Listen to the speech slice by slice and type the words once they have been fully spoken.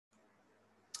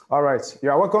All right, you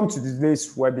are welcome to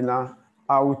today's webinar.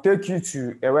 I will take you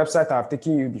to a website I've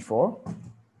taken you before.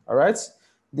 All right,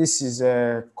 this is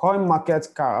a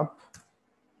CoinMarketCap.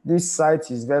 This site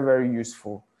is very, very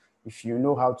useful if you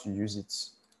know how to use it.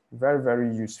 Very,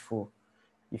 very useful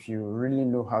if you really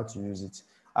know how to use it.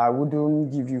 I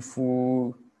wouldn't give you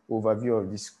full overview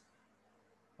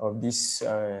of this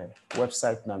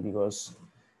website now because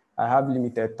I have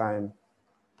limited time.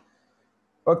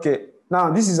 Okay, now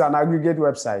this is an aggregate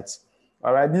website.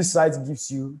 All right, this site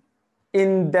gives you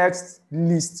indexed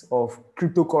list of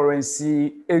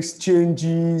cryptocurrency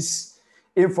exchanges,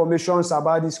 informations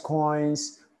about these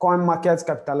coins, coin market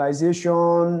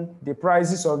capitalization, the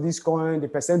prices of this coin, the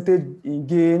percentage in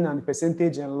gain and the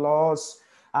percentage in loss,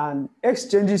 and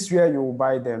exchanges where you will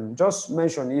buy them. Just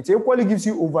mention it. It equally gives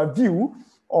you overview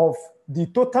of the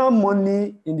total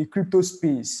money in the crypto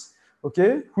space.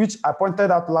 Okay, which I pointed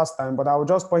out last time, but I will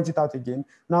just point it out again.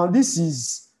 Now, this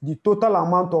is the total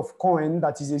amount of coin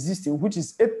that is existing, which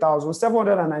is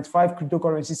 8,795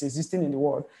 cryptocurrencies existing in the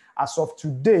world as of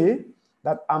today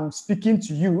that I'm speaking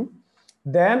to you.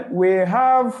 Then we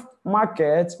have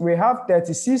market, we have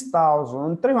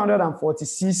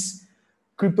 36,346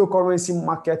 cryptocurrency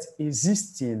market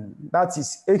existing. That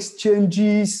is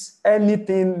exchanges,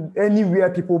 anything,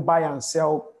 anywhere people buy and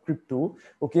sell crypto,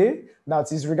 okay?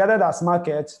 That is regarded as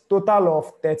market. Total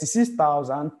of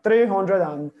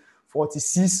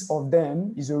 36,346 of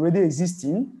them is already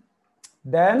existing.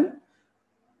 Then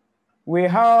we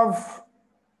have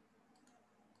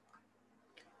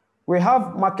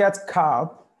market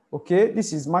cap, okay?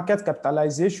 This is market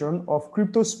capitalization of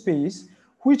crypto space,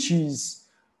 which is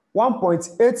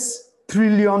 $1.8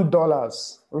 trillion,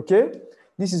 okay?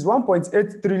 This is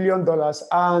 $1.8 trillion,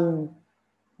 and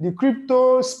the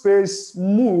crypto space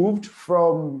moved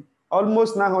from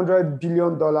almost $900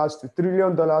 billion to $1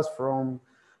 trillion from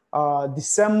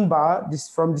December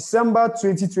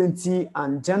 2020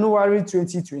 and January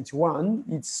 2021.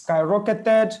 It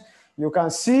skyrocketed. You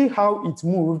can see how it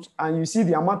moved, and you see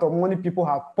the amount of money people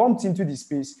have pumped into the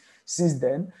space since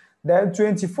then. Then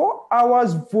 24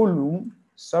 hours volume,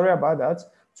 sorry about that,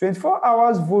 24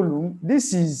 hours volume,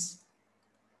 this is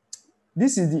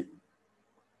the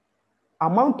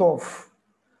amount of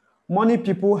money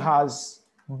people has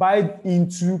bought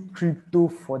into crypto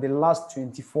for the last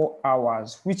 24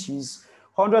 hours, which is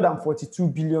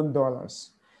 $142 billion.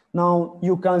 Now,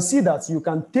 you can see that you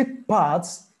can take part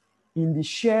in the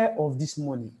share of this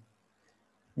money.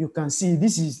 You can see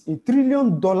this is a $1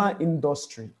 trillion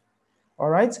industry, all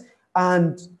right?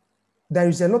 And there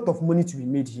is a lot of money to be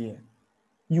made here.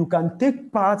 You can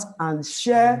take part and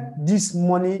share this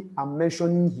money I'm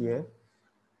mentioning here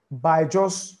by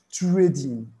just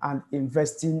trading and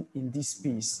investing in this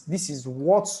space. This is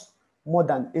what more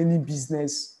than any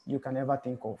business you can ever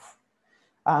think of.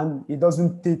 And it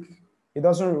doesn't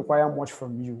require much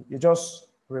from you. It just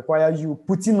requires you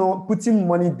putting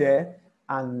money there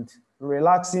and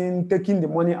relaxing, taking the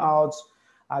money out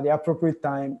at the appropriate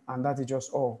time, and that is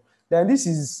just all. Then this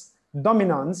is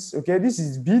dominance, okay? This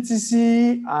is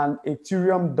BTC and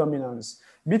Ethereum dominance.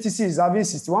 BTC is having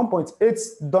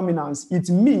 61.8 dominance. It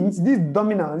means, this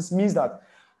dominance means that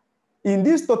in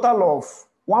this total of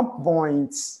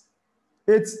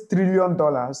 $1.8 trillion,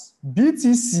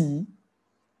 BTC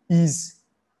is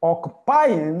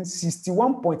occupying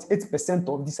 61.8%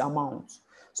 of this amount.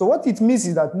 So what it means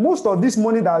is that most of this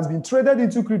money that has been traded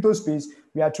into crypto space,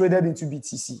 we are traded into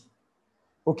BTC,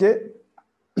 okay?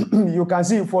 You can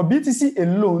see for BTC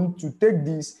alone to take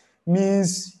this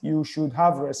means you should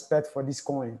have respect for this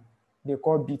coin they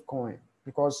call Bitcoin,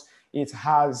 because it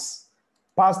has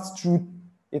passed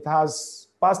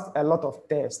a lot of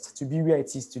tests to be where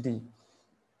it is today.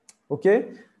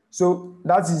 Okay, so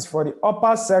that is for the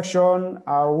upper section.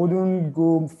 I wouldn't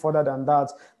go further than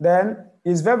that. Then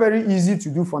it's very, very easy to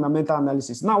do fundamental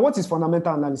analysis. Now, what is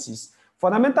fundamental analysis?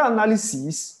 Fundamental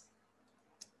analysis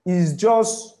is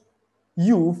just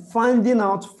you finding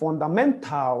out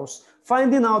fundamentals,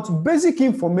 finding out basic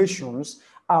informations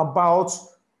about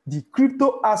the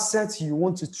crypto assets you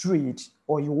want to trade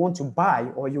or you want to buy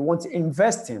or you want to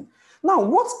invest in. Now,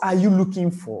 what are you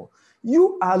looking for?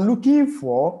 You are looking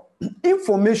for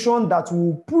information that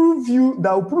will prove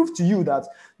to you that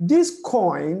this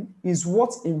coin is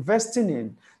worth investing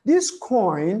in. This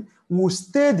coin will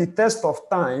stay the test of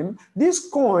time. This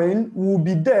coin will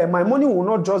be there. My money will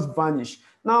not just vanish.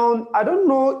 Now, I don't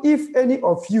know if any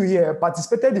of you here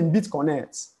participated in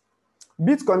BitConnect.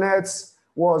 BitConnect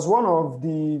was one of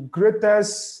the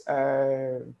greatest,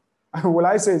 will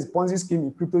I say, Ponzi scheme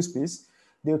in crypto space.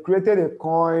 They created a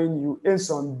coin, you earn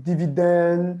some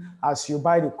dividend as you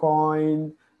buy the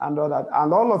coin, and all that.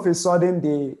 And all of a sudden,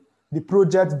 the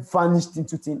project vanished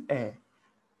into thin air.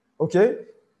 Okay?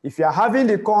 If you're having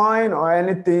the coin or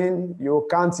anything, you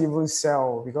can't even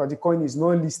sell because the coin is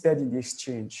not listed in the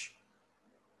exchange.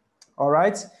 All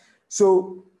right?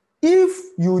 So if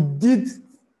you did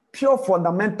pure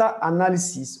fundamental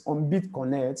analysis on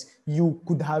BitConnect, you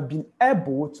could have been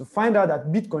able to find out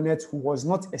that BitConnect was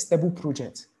not a stable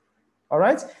project. All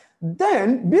right?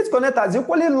 Then BitConnect has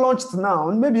equally launched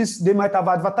now. Maybe they might have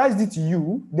advertised it to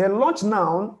you. They launch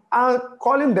now and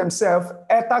calling themselves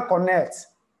EtherConnect.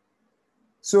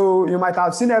 So you might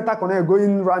have seen EtherConnect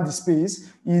going around the space.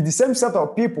 It's the same set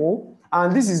of people,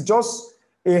 and this is just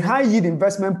a high yield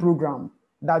investment program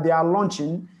that they are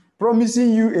launching,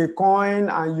 promising you a coin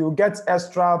and you get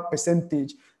extra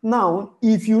percentage. Now,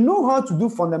 if you know how to do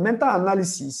fundamental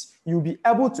analysis, you'll be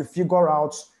able to figure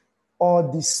out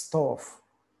all this stuff.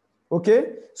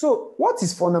 Okay, so what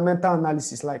is fundamental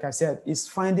analysis? Like I said, is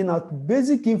finding out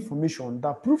basic information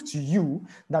that proves to you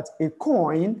that a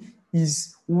coin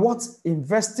is worth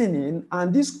investing in,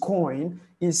 and this coin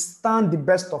is stand the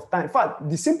best of time. In fact,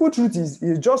 the simple truth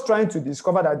is just trying to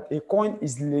discover that a coin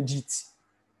is legit.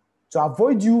 To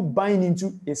avoid you buying into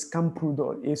a scam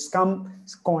product, a scam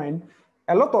coin,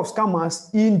 a lot of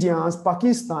scammers, Indians,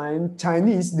 Pakistan,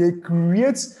 Chinese, they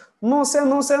create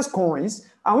nonsense coins.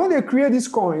 And when they create these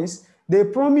coins, they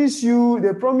promise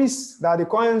that the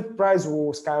coin price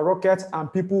will skyrocket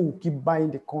and people will keep buying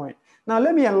the coin. Now,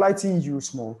 let me enlighten you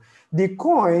small. The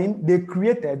coin they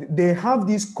created, they have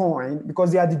this coin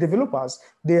because they are the developers.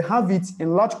 They have it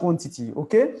in large quantity,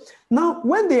 okay? Now,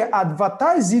 when they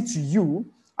advertise it to you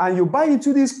and you buy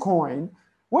into this coin,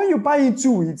 when you buy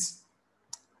into it,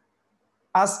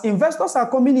 as investors are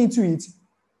coming into it,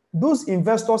 those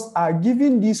investors are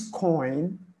giving this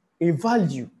coin a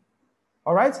value,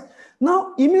 all right?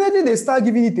 Now, immediately they start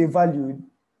giving it a value,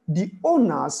 the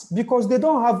owners, because they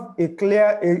don't have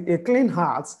a clean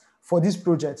heart for this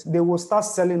project, they will start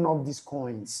selling off these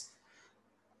coins.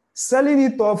 Selling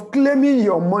it off, claiming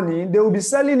your money, they will be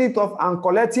selling it off and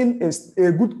collecting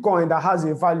a good coin that has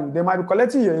a value. They might be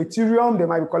collecting your Ethereum, they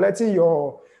might be collecting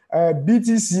your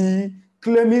BTC,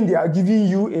 claiming they are giving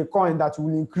you a coin that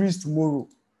will increase tomorrow.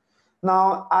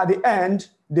 Now, at the end,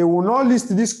 they will not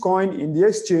list this coin in the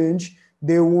exchange,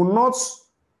 they will not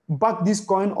back this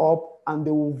coin up, and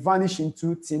they will vanish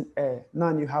into thin air.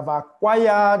 Now you have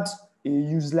acquired a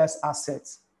useless asset.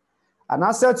 An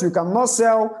asset you cannot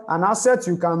sell, an asset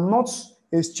you cannot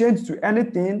exchange to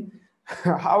anything.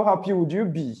 How happy would you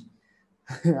be?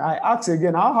 I ask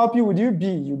again, how happy would you be?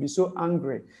 You'll be so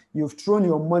angry. You've thrown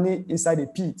your money inside a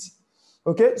pit.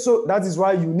 Okay, so that is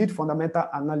why you need fundamental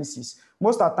analysis.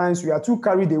 Most of the times we are too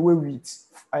carried away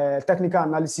with technical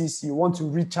analysis. You want to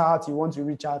reach out,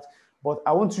 but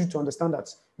I want you to understand that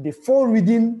before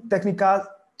reading technical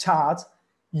chart,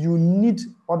 you need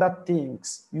other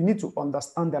things. You need to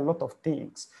understand a lot of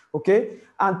things, okay?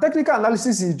 And technical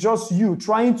analysis is just you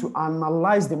trying to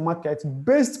analyze the market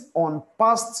based on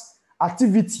past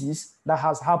activities that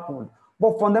has happened.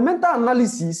 But fundamental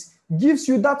analysis gives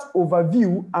you that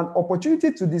overview and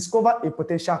opportunity to discover a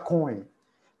potential coin,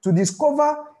 to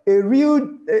discover a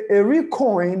real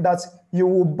coin that you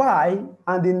will buy,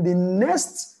 and in the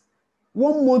next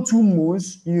 1 month, 2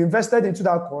 months, you invested into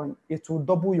that coin, it will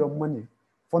double your money.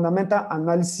 Fundamental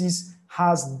analysis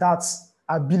has that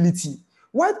ability.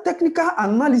 While technical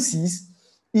analysis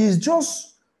is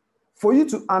just for you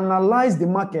to analyze the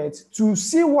market, to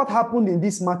see what happened in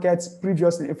this market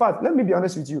previously. In fact, let me be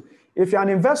honest with you. If you're an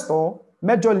investor,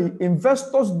 majorly,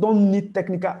 investors don't need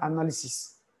technical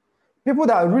analysis. People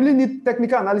that really need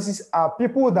technical analysis are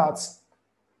people that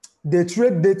they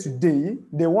trade day to day.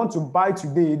 They want to buy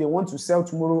today. They want to sell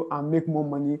tomorrow and make more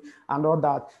money and all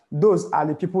that. Those are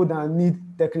the people that need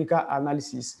technical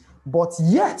analysis. But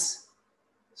yet,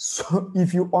 so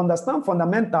if you understand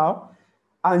fundamental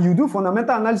and you do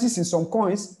fundamental analysis in some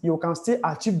coins, you can still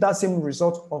achieve that same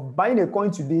result of buying a coin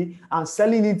today and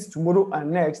selling it tomorrow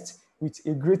and next with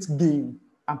a great gain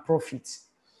and profit.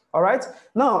 All right.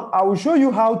 Now, I will show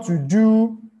you how to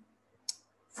do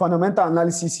fundamental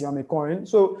analysis on a coin.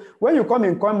 So when you come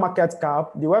in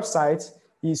CoinMarketCap, the website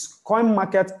is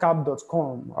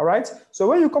coinmarketcap.com. All right. So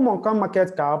when you come on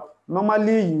CoinMarketCap,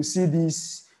 normally you see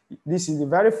this. This is the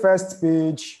very first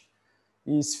page.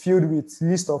 It's filled with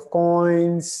list of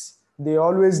coins. They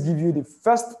always give you the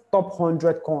first top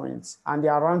 100 coins and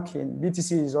their ranking.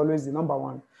 BTC is always the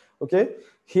 #1. Okay.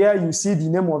 Here you see the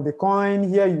name of the coin.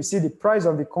 Here you see the price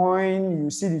of the coin. You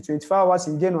see the 24 hours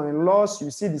in gain or in loss. You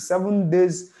see the 7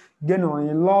 days gain or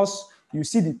in loss. You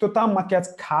see the total market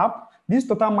cap. This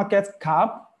total market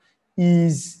cap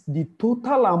is the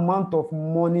total amount of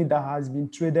money that has been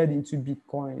traded into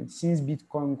Bitcoin since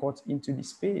Bitcoin got into the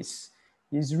space.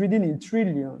 It's reading in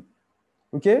trillion,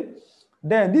 okay?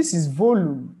 Then this is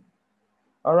volume,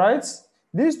 all right?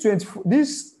 This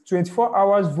 24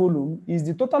 hours volume is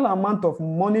the total amount of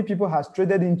money people has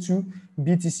traded into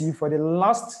BTC for the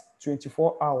last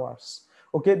 24 hours,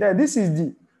 okay? Then this is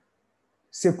the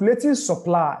circulating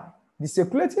supply. The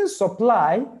circulating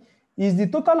supply is the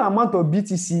total amount of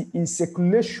BTC in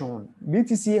circulation.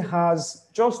 BTC has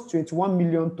just 21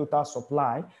 million total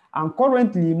supply, and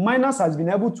currently miners has been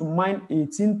able to mine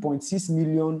 18.6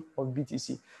 million of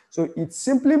BTC. So it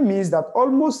simply means that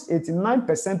almost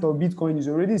 89% of Bitcoin is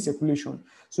already in circulation.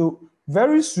 So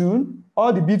very soon,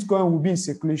 all the Bitcoin will be in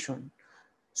circulation.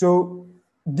 So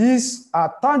these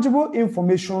are tangible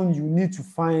information you need to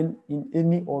find in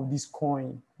any of these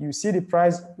coins. You see the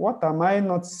price. What am I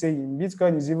not saying?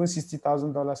 Bitcoin is even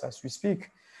 $60,000 as we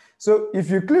speak. So if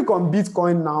you click on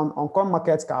Bitcoin now on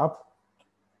CoinMarketCap,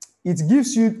 it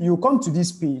gives you, you come to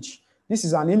this page. This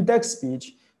is an index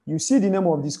page. You see the name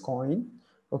of this coin,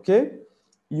 okay?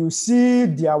 You see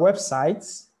their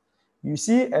website. You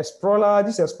see Explorer.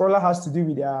 This Explorer has to do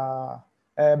with their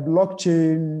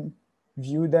blockchain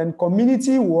view. Then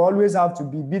community will always have to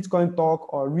be Bitcoin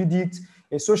Talk or Reddit,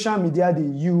 a social media they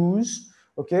use,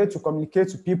 okay, to communicate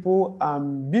to people.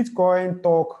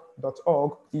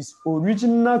 BitcoinTalk.org is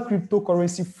original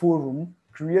cryptocurrency forum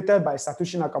created by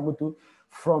Satoshi Nakamoto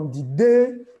from the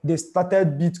day they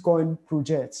started Bitcoin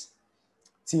project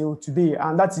till today.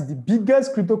 And that is the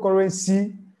biggest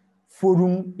cryptocurrency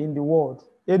forum in the world.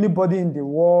 Anybody in the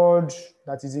world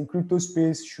that is in crypto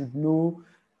space should know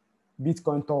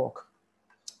Bitcoin Talk.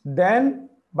 Then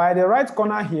by the right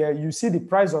corner here, you see the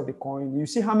price of the coin. You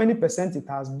see how many percent it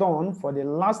has done for the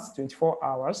last 24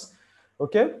 hours,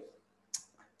 okay?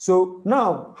 So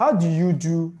now, how do you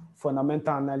do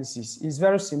fundamental analysis? It's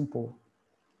very simple.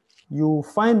 You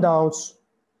find out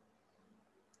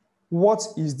what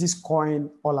is this coin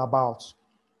all about?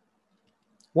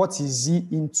 What is he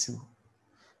into?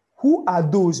 Who are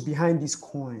those behind this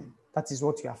coin? That is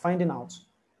what you are finding out.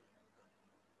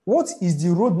 What is the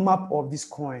roadmap of this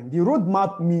coin? The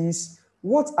roadmap means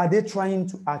what are they trying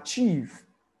to achieve?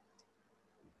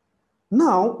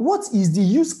 Now, what is the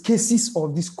use cases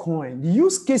of this coin? The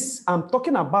use case I'm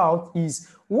talking about is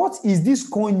what is this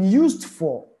coin used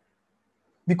for?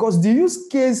 Because the use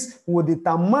case will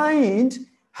determine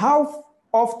how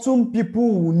often people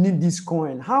will need this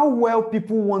coin, how well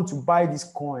people want to buy this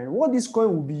coin, what this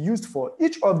coin will be used for.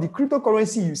 Each of the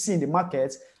cryptocurrency you see in the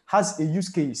market has a use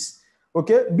case.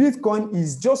 Okay, Bitcoin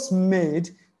is just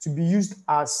made to be used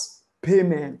as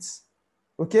payment.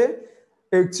 Okay,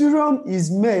 Ethereum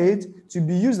is made to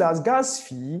be used as gas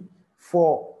fee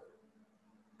for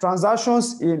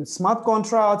transactions in smart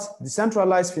contracts,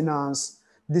 decentralized finance.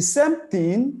 The same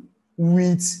thing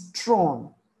with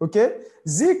Tron. Okay,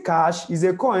 Zcash is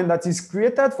a coin that is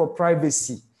created for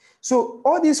privacy. So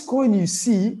all these coins you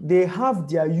see, they have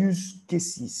their use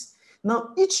cases.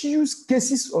 Now, each use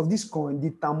cases of this coin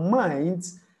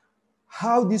determines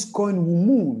how this coin will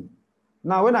move.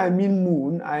 Now, when I mean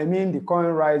moon, I mean the coin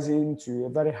rising to a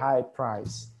very high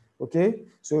price, okay?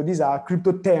 So these are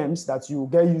crypto terms that you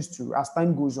get used to as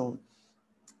time goes on.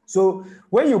 So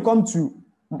when you come to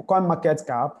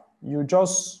CoinMarketCap, you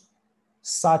just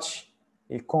search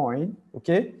a coin,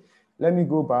 okay? Let me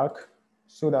go back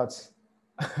so that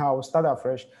I'll start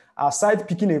afresh. Aside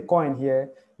picking a coin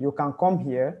here, you can come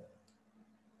here.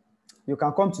 You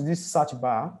can come to this search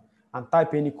bar and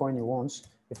type any coin you want.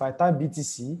 If I type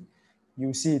BTC,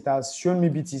 you see it has shown me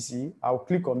BTC. I'll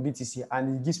click on BTC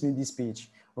and it gives me this page.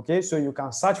 Okay, so you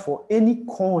can search for any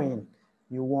coin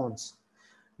you want.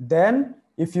 Then,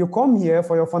 if you come here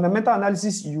for your fundamental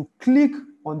analysis, you click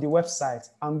on the website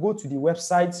and go to the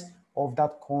website of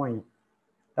that coin.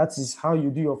 That is how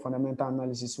you do your fundamental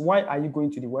analysis. Why are you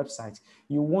going to the website?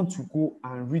 You want to go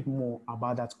and read more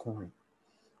about that coin.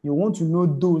 You want to know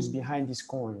those behind this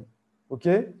coin,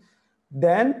 okay?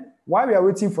 Then, while we are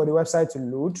waiting for the website to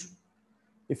load,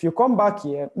 if you come back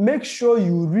here, make sure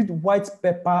you read white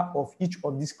paper of each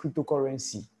of these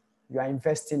cryptocurrency you are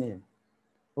investing in,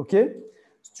 okay?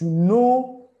 To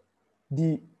know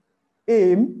the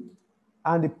aim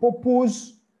and the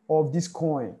purpose of this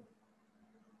coin,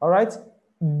 all right?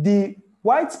 The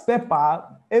white paper,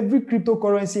 every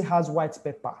cryptocurrency has white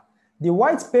paper. The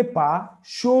white paper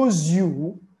shows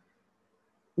you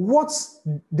what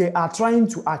they are trying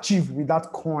to achieve with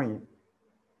that coin.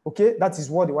 Okay, that is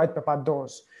what the white paper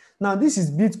does. Now, this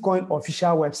is Bitcoin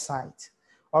official website.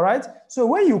 All right. So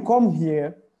when you come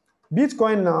here,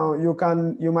 Bitcoin now,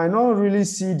 you might not really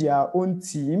see their own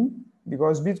team.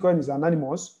 because Bitcoin is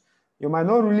anonymous. You might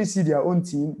not really see their own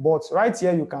team, but right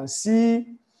here you can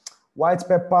see white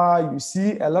paper, you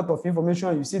see a lot of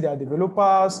information, you see their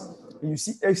developers, you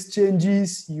see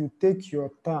exchanges. You take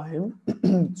your time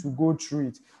to go through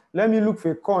it. Let me look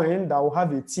for a coin that will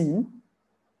have a team.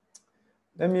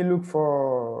 Let me look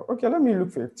for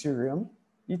Ethereum,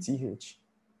 ETH.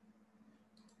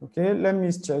 Okay, let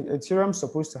me check. Ethereum is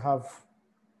supposed to have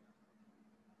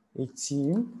a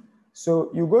team. So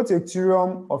you go to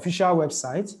Ethereum official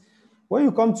website. When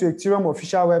you come to Ethereum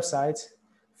official website,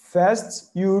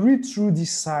 first you read through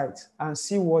this site and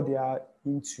see what they are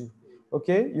into.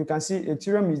 Okay, you can see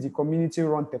Ethereum is the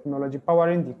community-run technology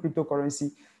powering the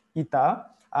cryptocurrency Ether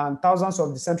and thousands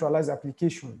of decentralized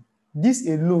applications. This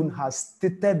alone has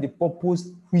stated the purpose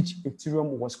which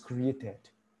Ethereum was created.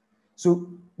 So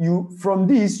from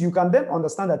this, you can then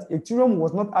understand that Ethereum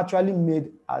was not actually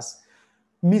made as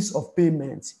means of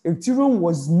payment. Ethereum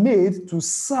was made to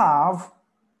serve,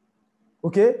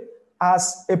 okay,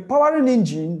 as a powering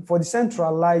engine for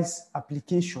decentralized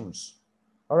applications.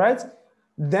 All right?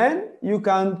 Then you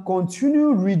can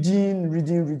continue reading.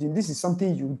 This is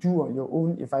something you do on your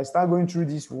own. If I start going through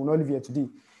this, we will not live here today.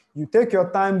 You take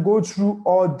your time, go through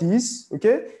all this,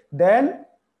 okay? Then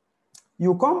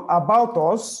you come about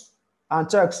us and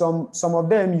check some of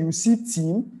them. You see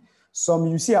team, some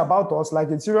you see about us, like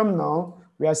Ethereum now,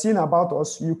 we are seeing about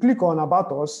us. You click on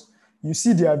about us, you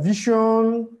see their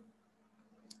vision,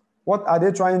 what are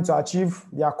they trying to achieve,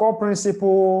 their core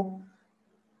principle,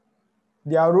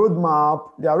 their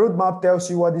roadmap. Their roadmap tells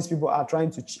you what these people are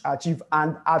trying to achieve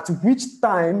and at which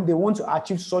time they want to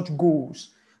achieve such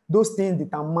goals. Those things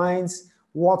determines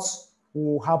what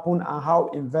will happen and how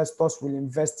investors will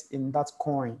invest in that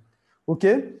coin.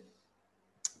 Okay?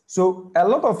 So a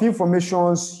lot of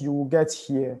information you will get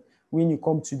here when you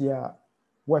come to their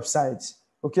website.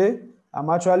 Okay? I'm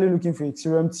actually looking for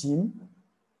Ethereum team.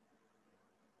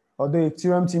 Although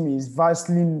Ethereum team is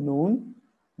vastly known,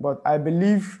 but I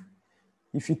believe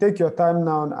if you take your time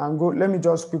now and go, let me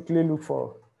just quickly look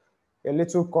for a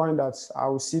little coin that I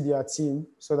will see their team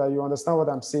so that you understand what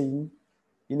I'm saying.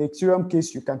 In Ethereum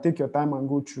case, you can take your time and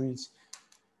go through it.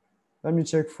 Let me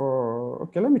check for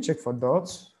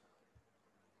DOT,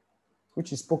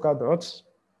 which is Polkadot.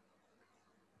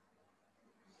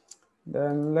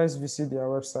 Then let's visit their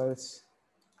website.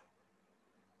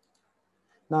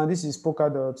 Now this is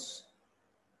Polkadot.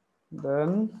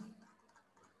 Then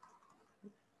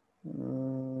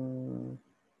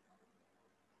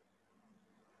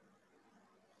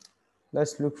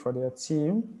let's look for their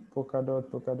team.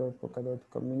 Polkadot,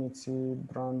 community,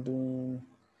 branding,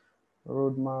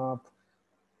 roadmap,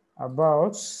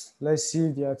 about. Let's see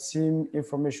if their team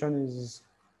information is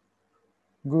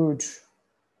good.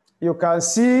 You can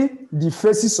see the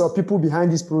faces of people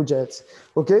behind this project.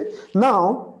 Okay.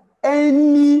 Now,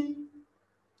 any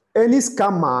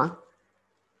scammer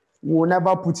will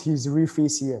never put his real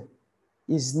face here.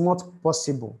 It's not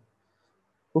possible.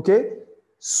 Okay?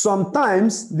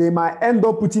 Sometimes they might end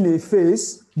up putting a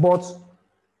face, but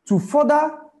to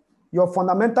further your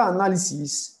fundamental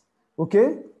analysis,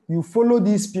 okay, you follow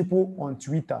these people on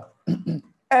Twitter.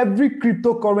 Every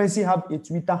cryptocurrency have a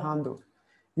Twitter handle.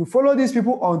 You follow these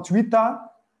people on Twitter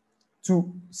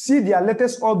to see their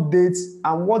latest updates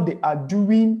and what they are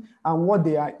doing and what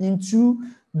they are into.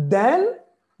 Then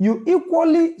you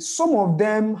equally, some of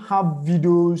them have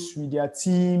videos with their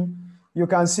team. You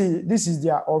can see this is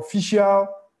their official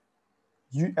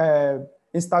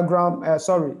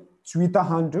Twitter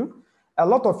handle. A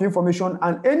lot of information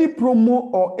and any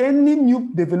promo or any new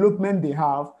development they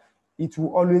have, it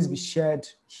will always be shared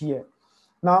here.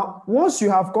 Now, once you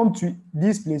have come to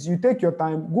this place, you take your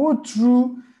time, go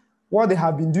through what they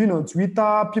have been doing on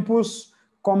Twitter, people's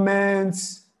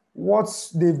comments, what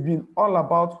they've been all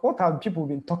about, what have people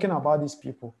been talking about these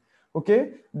people,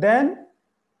 okay? Then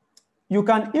you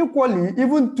can equally,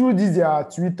 even through this their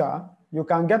Twitter, you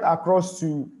can get across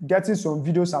to getting some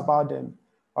videos about them,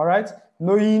 all right?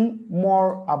 Knowing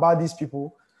more about these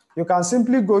people, you can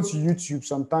simply go to YouTube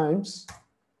sometimes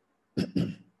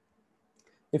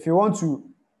if you want to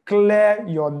clear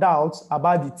your doubts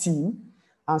about the team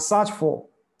and search for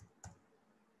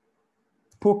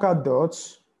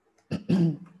Polkadot.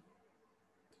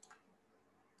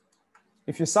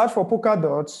 If you search for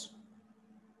Polkadot,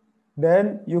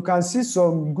 then you can see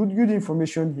some good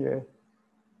information here.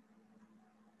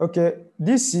 Okay,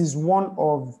 this is one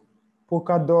of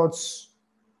Polkadot's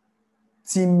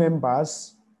team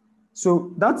members.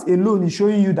 So that alone is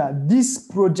showing you that this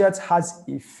project has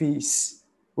a face.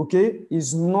 Okay,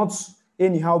 it's not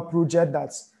anyhow project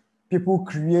that people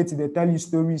create, they tell you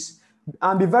stories.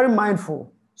 And be very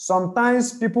mindful.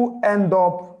 sometimes people end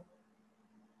up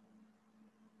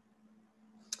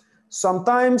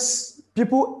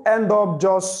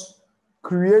just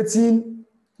creating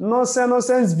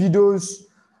nonsense videos,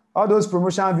 all those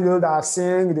promotional videos that are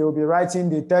saying they will be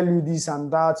writing, they tell you this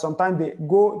and that. Sometimes they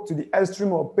go to the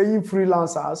extreme of paying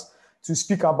freelancers to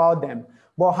speak about them.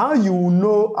 But how you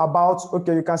know about,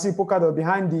 okay, you can see Polkadot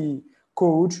behind the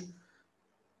code.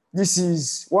 This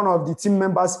is one of the team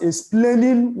members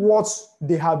explaining what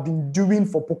they have been doing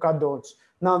for Polkadot.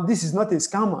 Now, this is not a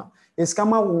scammer. A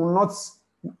scammer will not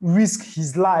risk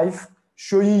his life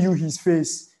showing you his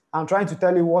face and trying to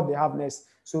tell you what they have next.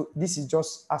 So this is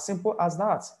just as simple as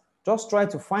that. Just try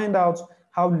to find out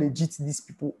how legit these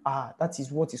people are. That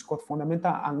is what is called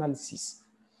fundamental analysis.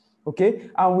 Okay?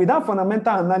 And with that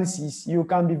fundamental analysis, you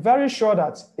can be very sure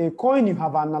that a coin you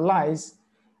have analyzed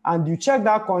and you check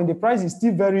that coin, the price is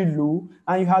still very low,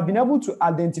 and you have been able to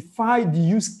identify the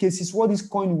use cases, what this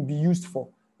coin will be used for.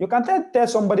 You can tell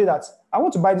somebody that I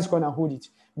want to buy this coin and hold it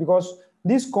because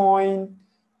this coin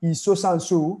is so and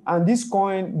so, and this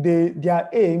coin, their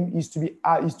aim is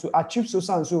to achieve so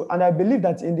and so. And I believe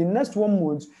that in the next 1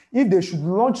 month, if they should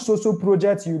launch so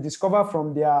projects you discover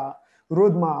from their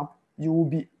roadmap,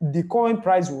 the coin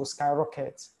price will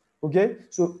skyrocket. Okay,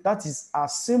 so that is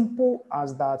as simple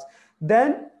as that.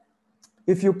 Then,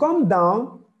 if you come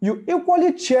down, you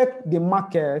equally check the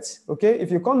market. Okay,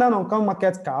 if you come down on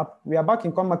CoinMarketCap, we are back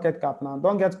in CoinMarketCap now.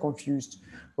 Don't get confused.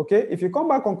 Okay, if you come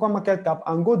back on CoinMarketCap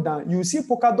and go down, you see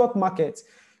Polkadot market.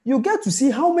 You get to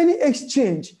see how many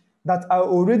exchanges that are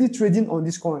already trading on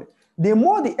this coin. The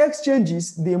more the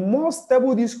exchanges, the more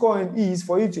stable this coin is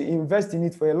for you to invest in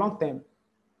it for a long term.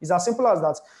 It's as simple as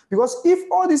that. Because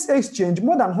if all this exchange,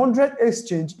 more than 100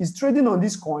 exchange is trading on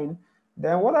this coin,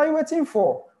 then what are you waiting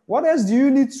for? What else do you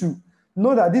need to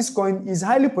know that this coin is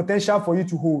highly potential for you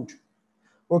to hold?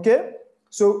 Okay,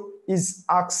 so it's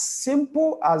as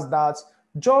simple as that.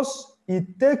 Just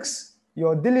it takes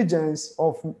your diligence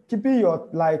of taking your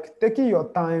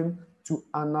time to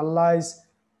analyze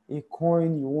a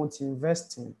coin you want to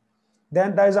invest in.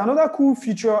 Then there is another cool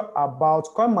feature about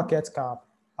CoinMarketCap.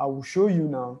 I will show you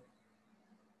now.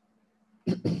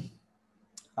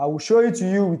 I will show it to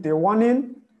you with a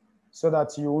warning so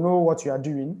that you know what you are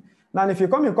doing. Now, if you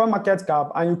come in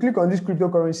CoinMarketCap and you click on these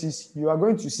cryptocurrencies, you are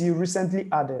going to see recently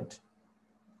added.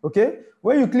 Okay?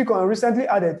 When you click on recently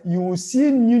added, you will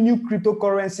see new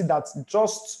cryptocurrency that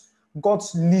just got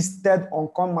listed on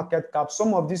CoinMarketCap.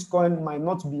 Some of these coins might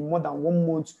not be more than 1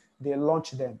 month they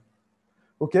launch them.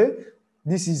 Okay?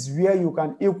 This is where you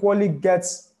can equally get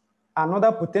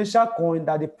another potential coin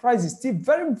that the price is still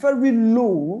very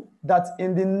low, that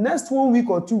in the next 1 week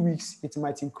or 2 weeks, it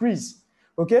might increase.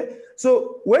 Okay?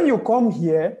 So when you come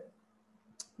here,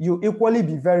 you equally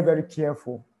be very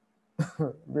careful.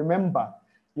 Remember,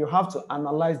 you have to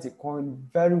analyze the coin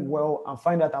very well and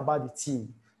find out about the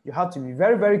team. You have to be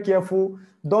very careful.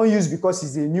 Don't use because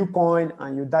it's a new coin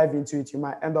and you dive into it, you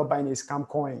might end up buying a scam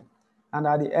coin. And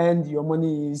at the end, your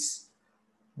money is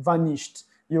vanished.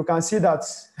 You can see that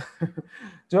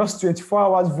just 24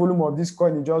 hours volume of this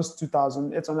coin is just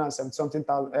 $2,870 something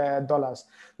dollars.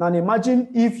 Now imagine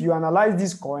if you analyze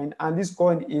this coin and this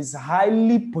coin is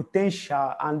highly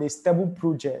potential and a stable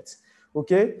project.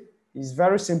 Okay, it's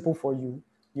very simple for you.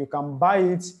 You can buy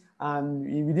it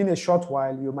and within a short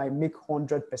while, you might make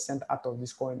 100% out of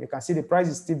this coin. You can see the price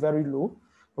is still very low.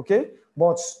 Okay,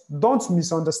 but don't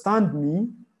misunderstand me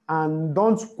and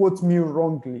don't quote me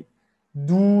wrongly.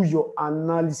 Do your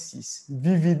analysis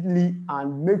vividly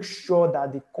and make sure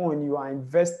that the coin you are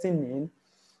investing in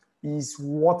is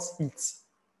worth it.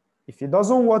 If it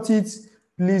doesn't worth it,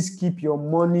 please keep your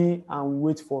money and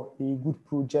wait for a good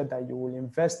project that you will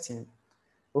invest in.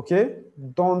 Okay?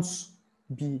 Don't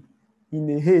be in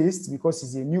a haste because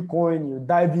it's a new coin, you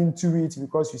dive into it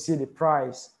because you see the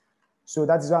price. So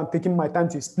that is why I'm taking my time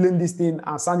to explain this thing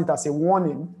and send it as a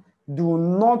warning. Do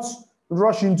not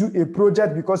rush into a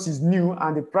project because it's new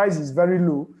and the price is very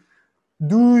low.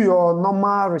 Do your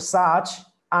normal research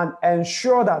and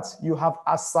ensure that you have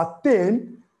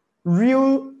ascertained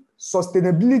real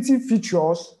sustainability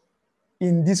features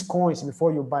in these coins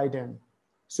before you buy them.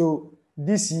 So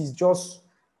this is just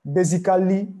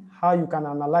basically how you can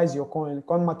analyze your coin.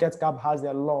 CoinMarketCap has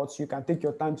a lot. You can take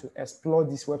your time to explore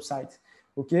this website,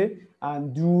 okay,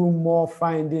 and do more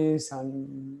findings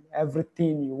and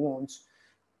everything you want.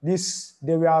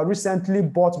 They were recently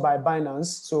bought by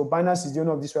Binance. So Binance is the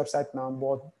owner of this website now,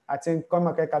 but I think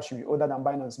CoinMarketCap should be older than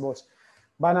Binance, but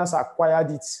Binance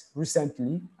acquired it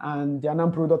recently and they are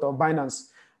now product of Binance.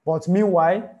 But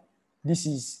meanwhile, this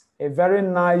is a very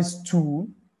nice tool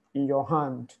in your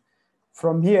hand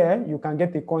from here, you can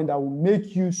get a coin that will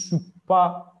make you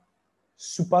super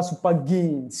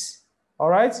gains. All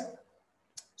right.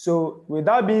 So with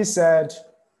that being said,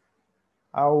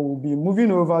 I will be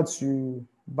moving over to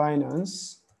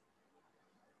Binance.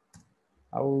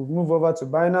 I will move over to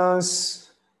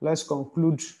Binance. Let's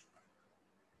conclude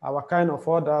our kind of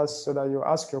orders so that you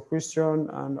ask your question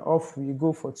and off we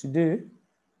go for today.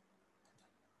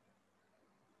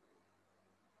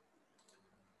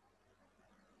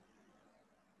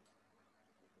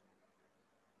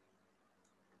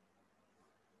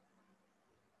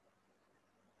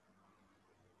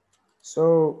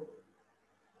 So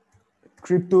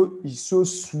crypto is so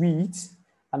sweet,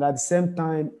 and at the same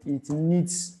time, it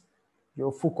needs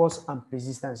your focus and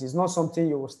persistence. It's not something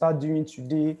you will start doing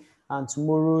today and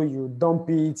tomorrow you dump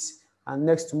it and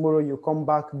next tomorrow you come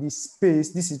back this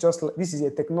space. This is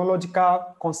a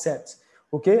technological concept,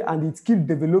 okay? And it keeps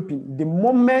developing. The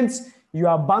moment you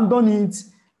abandon it,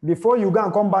 before you go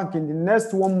and come back in the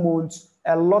next 1 month,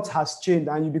 a lot has changed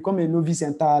and you become a novice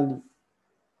entirely.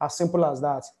 As simple as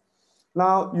that.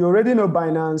 Now, you already know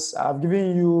Binance. I've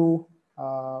given you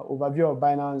overview of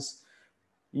Binance.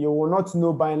 You will not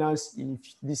know Binance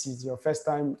if this is your first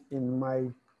time in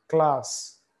my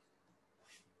class.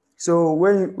 So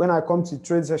when I come to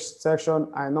trade section,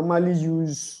 I normally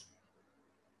use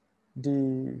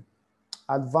the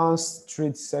advanced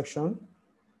trade section.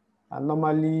 And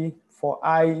normally for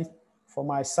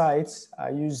my sites,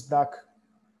 I use dark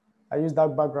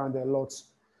background a lot.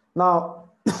 Now,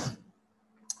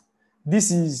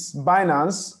 this is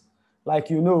Binance.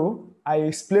 Like you know, I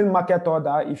explain market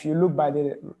order. If you look by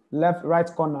the right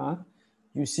corner,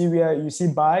 you see where you see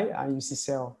buy and you see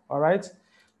sell. All right.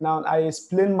 Now I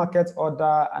explained market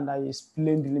order and I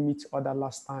explained the limit order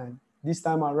last time. This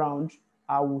time around,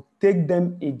 I will take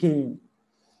them again.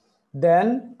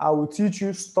 Then I will teach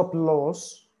you stop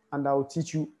loss and I will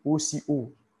teach you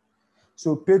OCO.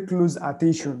 So pay close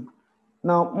attention.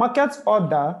 Now, market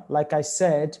order, like I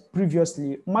said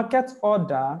previously, market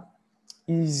order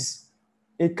is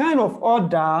a kind of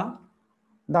order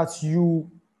that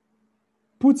you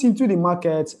put into the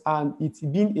market and it's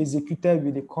being executed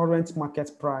with the current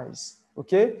market price.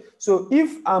 Okay, so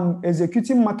if I'm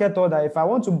executing market order, if I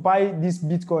want to buy this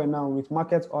Bitcoin now with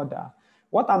market order,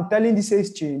 what I'm telling this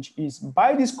exchange is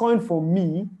buy this coin for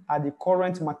me at the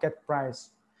current market price.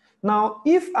 Now,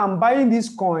 if I'm buying this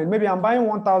coin, maybe I'm buying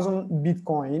 1,000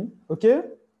 Bitcoin, okay?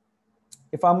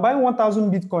 If I'm buying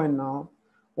 1,000 Bitcoin now,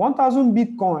 1,000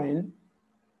 Bitcoin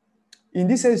in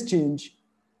this exchange,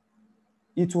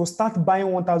 it will start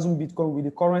buying 1,000 Bitcoin with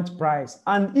the current price.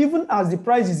 And even as the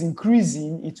price is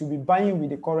increasing, it will be buying with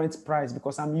the current price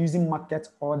because I'm using market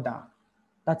order.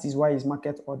 That is why it's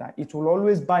market order. It will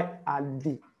always buy at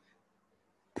the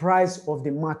price of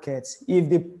the market. If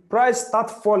the price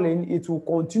starts falling, it will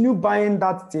continue buying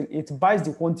that till it buys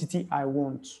the quantity I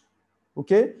want.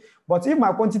 Okay? But if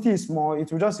my quantity is small, it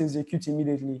will just execute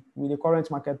immediately with the current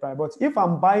market price. But if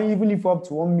I'm buying, even if up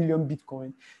to 1 million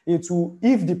Bitcoin, it will,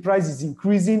 if the price is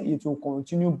increasing, it will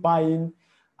continue buying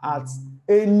at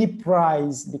any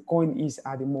price the coin is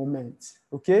at the moment.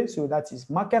 Okay, so that is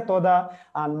market order.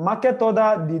 And market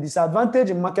order, the disadvantage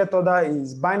in market order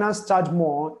is Binance charge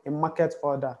more in market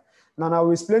order. Now I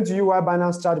will explain to you why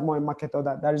Binance charge more in market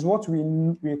order. That is what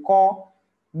we call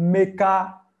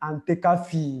maker and taker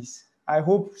fees. I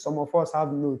hope some of us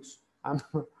have notes.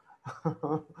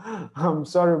 I'm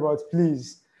sorry, but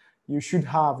please, you should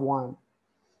have one.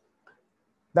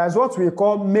 That's what we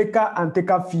call maker and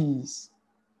taker fees.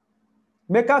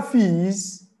 Maker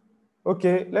fees,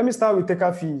 okay, let me start with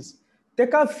taker fees.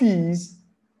 Taker fees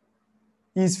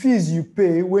is fees you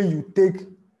pay when you take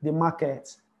the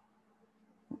market.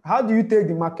 How do you take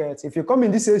the market? If you come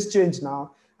in this exchange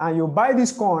now and you buy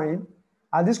this coin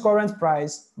at this current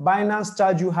price, Binance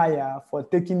charge you higher for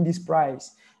taking this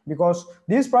price because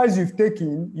this price you've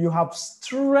taken, you have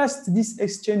stressed this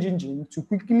exchange engine to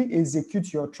quickly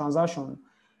execute your transaction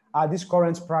at this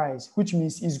current price, which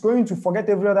means it's going to forget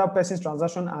every other person's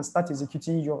transaction and start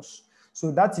executing yours.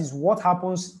 So that is what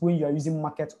happens when you are using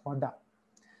market order.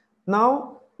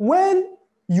 Now, when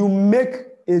you make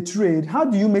a trade, how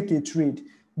do you make a trade?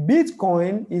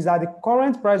 Bitcoin is at the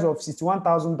current price of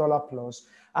 $61,000 plus,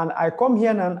 and I come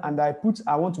here now and I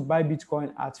want to buy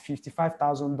Bitcoin at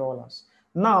 $55,000.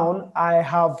 Now, I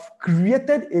have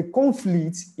created a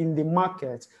conflict in the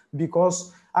market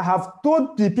because I have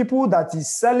told the people that is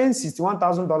selling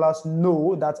 $61,000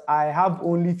 no, that I have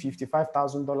only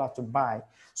 $55,000 to buy.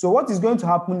 So what is going to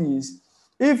happen is,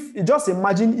 if just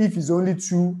imagine if it's only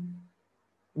two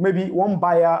maybe one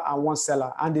buyer and one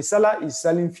seller, and the seller is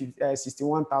selling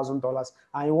 $61,000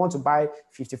 and you want to buy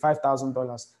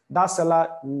 $55,000. That seller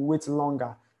will wait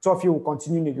longer. Two of you will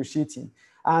continue negotiating.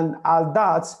 And at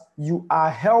that, you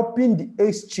are helping the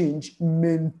exchange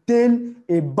maintain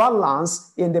a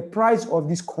balance in the price of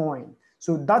this coin.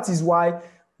 So that is why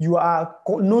you are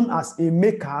known as a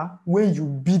maker when you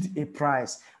bid a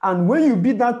price. And when you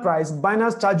bid that price,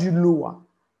 Binance charge you lower.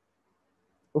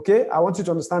 Okay, I want you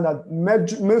to understand that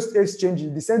most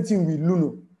exchanges, the same thing with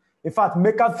Luno. In fact,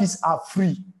 maker fees are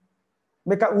free.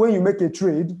 When you make a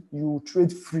trade, you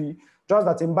trade free. Just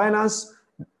that in Binance,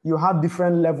 you have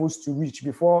different levels to reach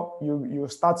before you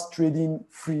start trading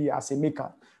free as a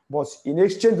maker. But in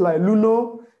exchange like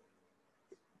Luno,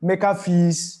 maker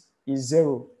fees is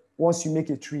zero once you make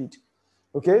a trade.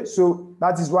 Okay, so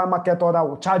that is why market order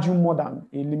will charge you more than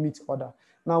a limit order.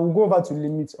 Now we'll go over to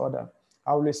limit order.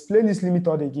 I will explain this limit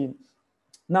order again.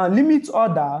 Now, limit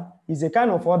order is a kind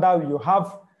of order where you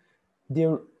have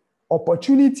the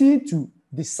opportunity to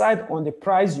decide on the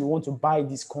price you want to buy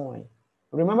this coin.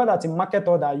 Remember that in market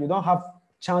order, you don't have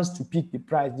chance to pick the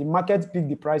price. The market pick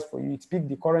the price for you. It pick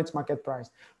the current market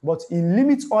price. But in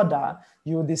limit order,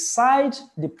 you decide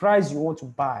the price you want to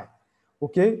buy.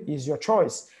 Okay, is your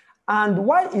choice. And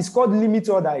why it's called limit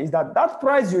order is that that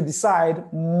price you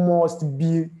decide must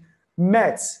be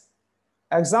met.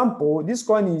 Example, this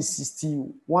coin is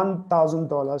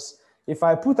 $61,000. If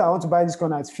I want to buy this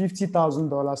coin at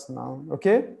 $50,000 now,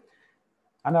 okay?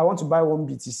 And I want to buy one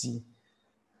BTC.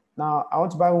 Now, I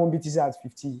want to buy one BTC at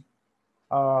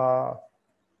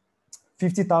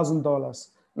 $50,000.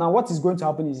 Now, what is going to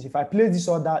happen is if I place this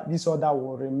order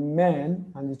will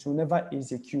remain and it will never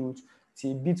execute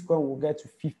till Bitcoin will get to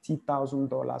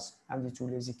 $50,000 and it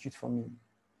will execute for me.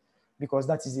 Because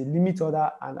that is a limit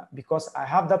order and because I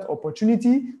have that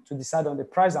opportunity to decide on the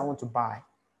price I want to buy.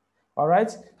 All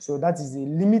right, so that is a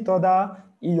limit order.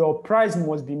 Your price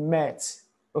must be met.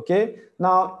 Okay,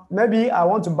 now maybe I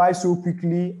want to buy so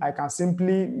quickly, I can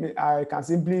simply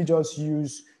just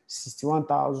use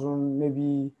 61,000,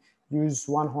 maybe use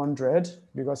 100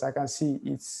 because I can see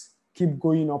it's keep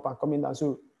going up and coming down.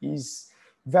 So it's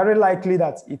very likely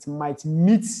that it might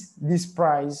meet this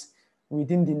price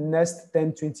within the next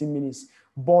 10-20 minutes.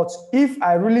 But if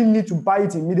I really need to buy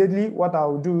it immediately, what I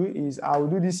will do is I will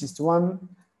do this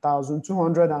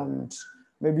 61,200 and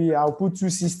maybe I'll put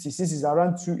 260. Since it's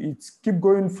around 2, it keep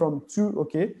going from 2,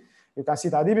 okay? You can see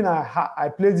that even I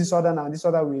place this order now, this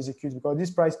order will execute because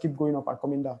this price keep going up and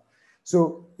coming down.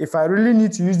 So if I really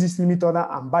need to use this limit order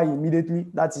and buy immediately,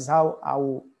 that is how I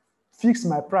will fix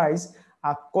my price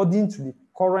according to the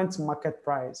current market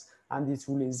price and it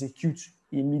will execute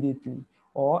immediately.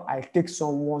 Or I take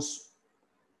someone's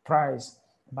price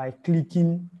by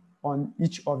clicking on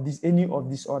each of these, any of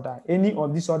this order. Any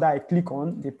of this order I click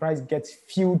on, the price gets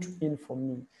filled in for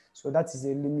me. So that is a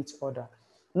limit order.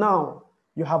 Now,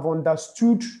 you have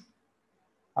understood,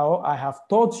 or I have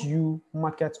taught you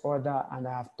market order and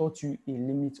I have taught you a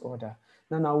limit order.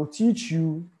 Now I will teach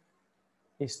you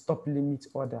a stop limit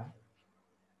order.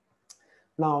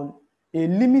 Now, a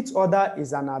limit order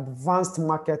is an advanced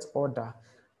market order.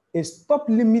 A stop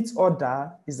limit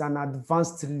order is an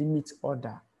advanced limit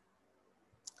order.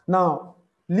 Now,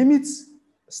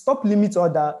 stop limit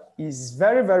order is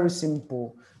very, very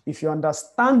simple. If you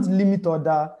understand limit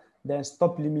order, then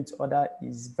stop limit order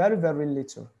is very, very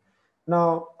little.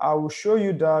 Now, I will show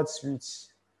you that with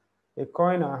a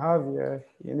coin I have here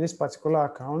in this particular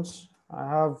account. I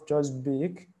have just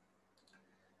BAKE.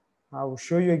 I will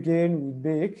show you again with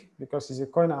BAKE because it's a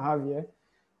coin I have here.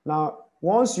 Now,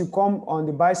 once you come on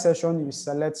the buy session, you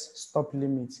select stop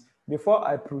limit. Before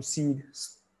I proceed,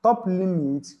 stop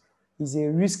limit is a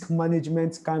risk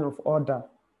management kind of order.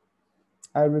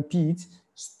 I repeat,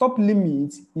 stop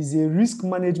limit is a risk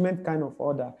management kind of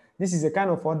order. This is a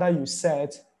kind of order you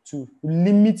set to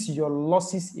limit your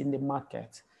losses in the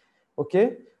market.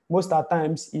 Okay? Most of the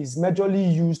times is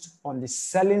majorly used on the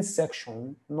selling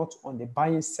section, not on the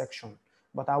buying section.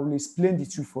 But I will explain the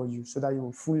two for you so that you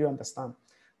will fully understand.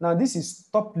 Now, this is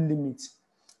stop limit.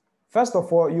 First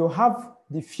of all, you have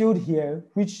the field here,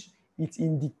 which it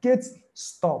indicates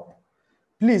stop.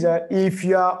 Please, if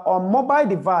you are on mobile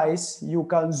device, you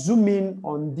can zoom in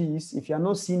on this. If you are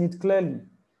not seeing it clearly,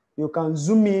 you can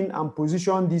zoom in and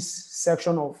position this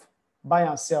section of buy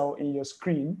and sell in your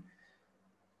screen.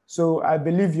 So I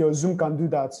believe your Zoom can do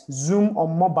that. Zoom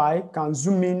on mobile can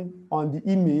zoom in on the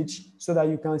image so that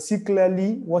you can see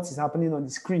clearly what is happening on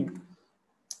the screen.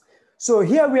 So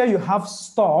here where you have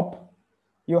stop,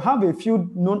 you have a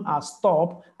field known as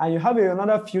stop, and you have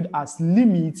another field as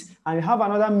limit, and you have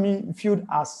another field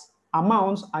as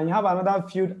amount, and you have another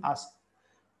field as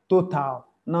total.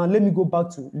 Now let me go back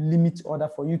to limit order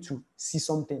for you to see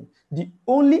something. The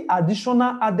only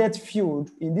additional added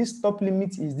field in this stop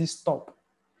limit is this stop.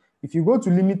 If you go to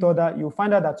limit order, you'll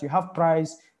find out that you have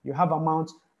price, you have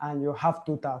amount, and you have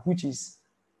total, which is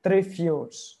 3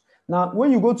 fields. Now,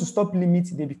 when you go to stop limit,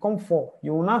 they become 4.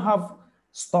 You will now have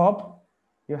stop,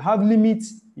 you have limit,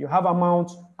 you have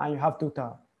amount, and you have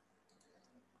total.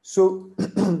 So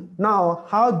now,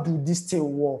 how do this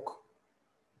thing work?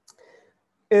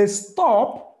 A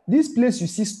stop, this place you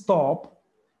see stop,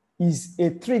 is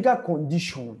a trigger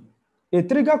condition. A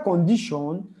trigger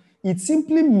condition, it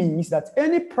simply means that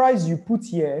any price you put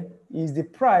here is the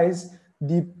price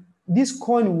this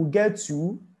coin will get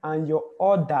to, and your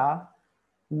order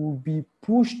will be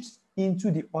pushed into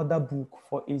the order book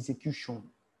for execution.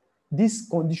 This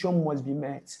condition must be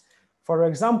met. For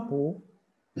example,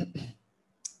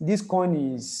 this coin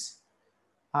is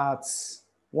at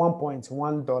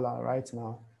 $1.1 right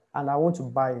now, and I want to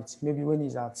buy it maybe when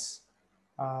it's at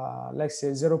let's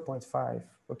say 0.5.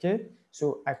 okay,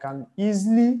 so I can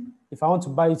easily, if I want to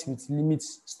buy it with limit,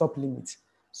 stop limit.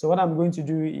 So what I'm going to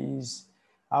do is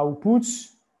I will put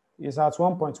it's at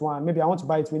 1.1. Maybe I want to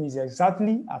buy it when it's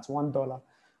exactly at $1.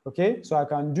 Okay, so I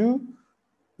can do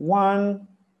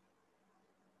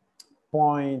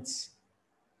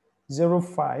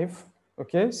 1.05.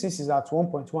 Okay, since it's at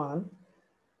 1.1,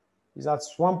 it's at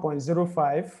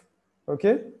 1.05.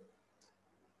 Okay,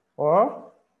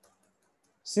 or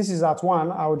since it's at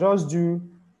 1, I'll just do,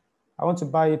 I want to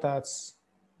buy it at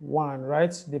 1,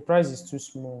 right? The price is too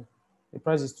small. The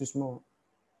price is too small.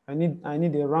 I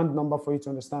need a round number for you to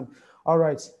understand. All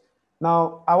right.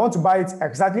 Now, I want to buy it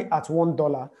exactly at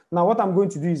 $1. Now, what I'm going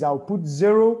to do is I'll put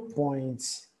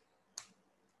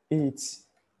 0.8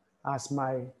 as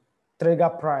my trigger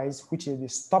price, which is the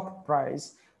stop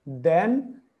price.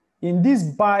 Then, in this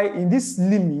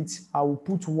limit, I will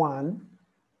put 1.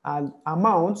 And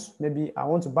amount, maybe I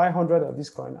want to buy 100 of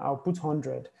this coin, I'll put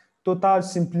 100. Total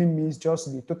simply means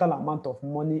just the total amount of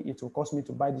money it will cost me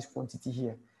to buy this quantity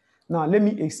here. Now, let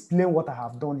me explain what I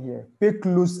have done here. Pay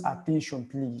close attention,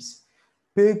 please.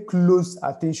 Pay close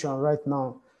attention right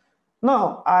now.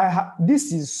 Now,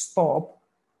 this is stop,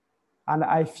 and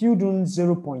I filled in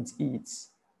 0.8.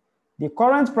 The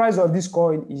current price of this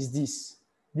coin is this.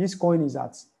 This coin is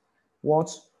at what?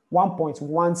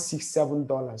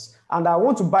 $1.167. And I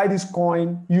want to buy this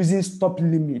coin using stop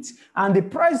limit. And the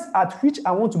price at which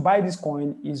I want to buy this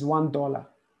coin is $1.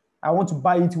 I want to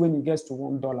buy it when it gets to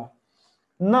 $1.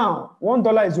 Now,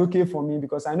 $1 is okay for me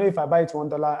because I know if I buy it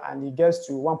 $1 and it gets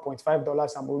to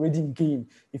 $1.5, I'm already in gain.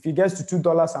 If it gets to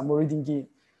 $2, I'm already in gain.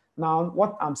 Now,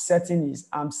 what I'm setting is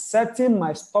I'm setting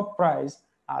my stop price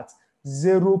at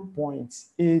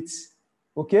 0.8.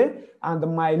 Okay,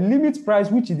 and my limit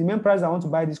price, which is the main price I want to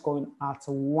buy this coin, at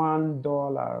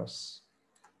 $1.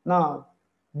 Now,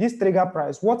 this trigger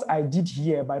price, what I did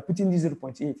here by putting this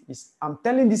 0.8 is I'm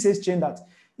telling this exchange that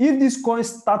if this coin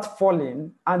starts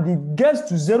falling and it gets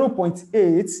to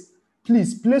 0.8,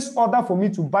 please place order for me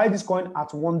to buy this coin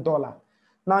at $1.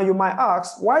 Now, you might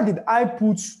ask, why did I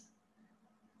put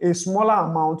a smaller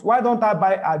amount? Why don't I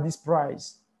buy at this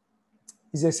price?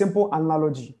 It's a simple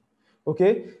analogy,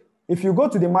 okay? If you go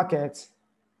to the market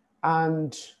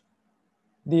and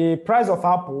the price of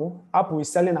Apple is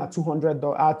selling at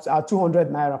 $200 at 200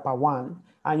 naira per one,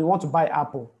 and you want to buy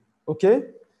Apple,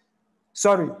 okay?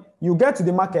 Sorry, you get to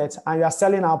the market and you are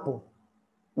selling Apple.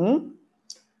 You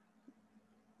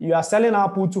are selling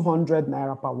Apple 200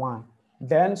 naira per one.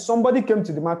 Then somebody came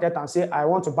to the market and said, I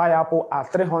want to buy Apple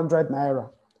at 300 naira.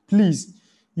 Please,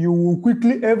 you will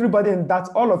quickly, everybody in that,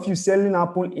 all of you selling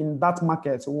Apple in that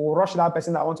market will rush that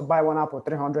person that wants to buy one Apple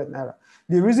 300 naira.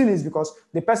 The reason is because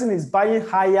the person is buying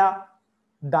higher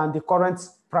than the current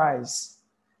price.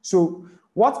 So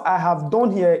what I have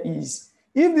done here is,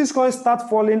 if this coin starts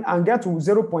falling and get to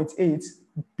 0.8,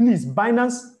 please,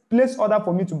 Binance, place order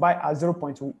for me to buy at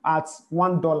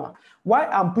 $1. Why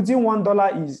I'm putting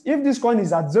 $1 is, if this coin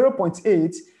is at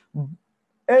 0.8,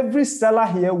 every seller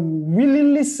here will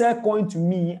willingly sell coin to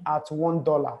me at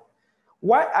 $1.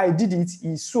 Why I did it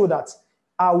is so that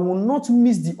I will not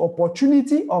miss the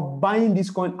opportunity of buying this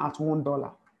coin at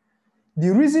 $1.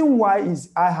 The reason why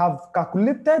is I have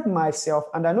calculated myself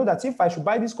and I know that if I should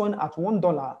buy this coin at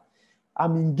 $1,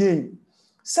 I'm in gain.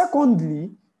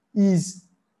 Secondly, is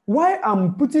why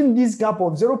I'm putting this gap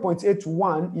of 0.8 to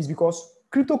 1 is because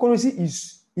cryptocurrency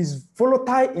is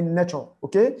volatile in nature,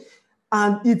 okay?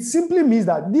 And it simply means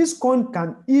that this coin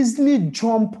can easily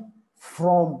jump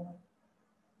from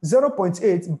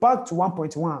 0.8 back to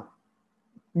 1.1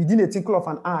 within a twinkle of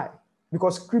an eye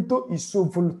because crypto is so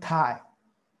volatile.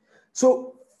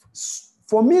 So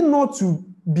For me not to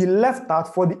be left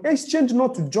out, for the exchange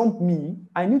not to jump me,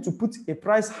 I need to put a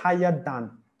price higher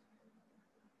than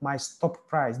my stop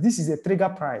price. This is a trigger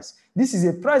price. This is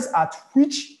a price at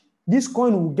which this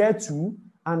coin will get to,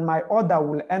 and my order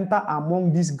will enter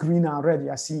among this green and red you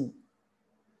are seeing.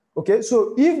 Okay,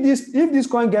 so if this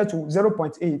coin gets to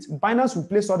 0.8, Binance will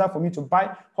place order for me to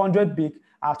buy 100 BIC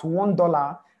at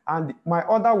 $1, and my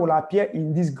order will appear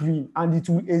in this green and it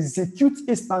will execute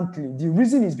instantly. The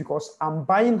reason is because I'm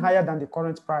buying higher than the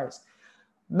current price.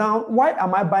 Now, why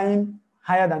am I buying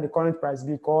higher than the current price?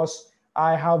 Because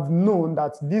I have known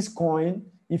that this coin,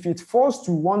 if it falls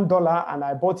to $1 and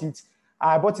I bought it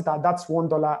at that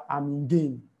 $1, I'm in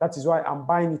gain. That is why I'm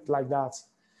buying it like that.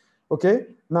 Okay,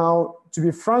 now to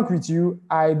be frank with you,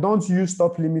 I don't use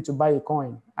stop limit to buy a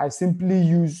coin. I simply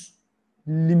use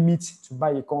limit to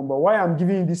buy a coin. But why I'm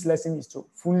giving you this lesson is to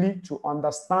fully to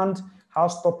understand how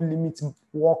stop limit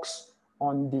works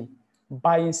on the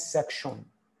buying section.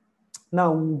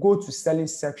 Now we'll go to selling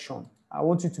section. I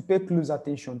want you to pay close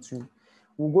attention to.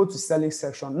 We'll go to selling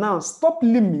section. Now stop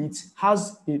limit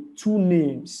has two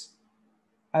names.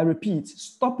 I repeat,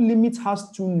 stop limit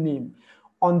has two names.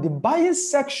 On the buying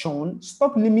section,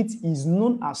 stop limit is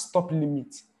known as stop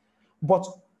limit. But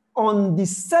on the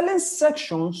selling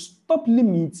section, stop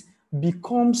limit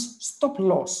becomes stop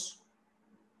loss.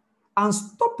 And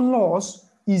stop loss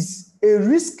is a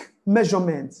risk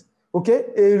measurement, okay?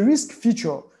 A risk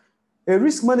feature, a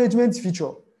risk management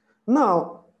feature.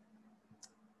 Now,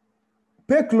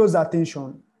 pay close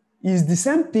attention. It's the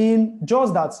same thing,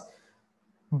 just that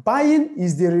buying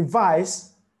is the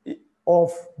reverse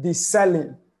of the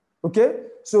selling, okay?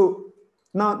 So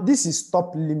now this is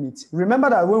stop limit. Remember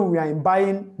that when we are in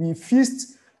buying, we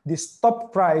fixed the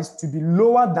stop price to be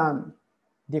lower than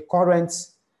the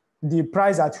price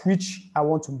at which I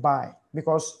want to buy.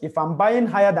 Because if I'm buying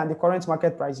higher than the current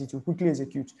market price, it will quickly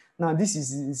execute. Now this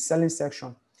is the selling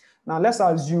section. Now let's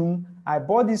assume I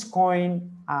bought this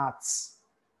coin at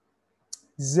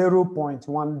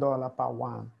 $0.1 per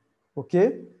one,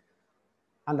 okay?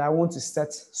 And I want to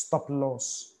set stop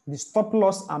loss. The stop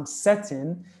loss I'm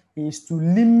setting is to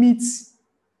limit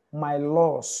my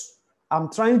loss. I'm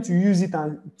trying to use it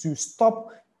and to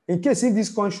stop in case if this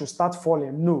coin should start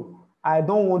falling. No, I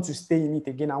don't want to stay in it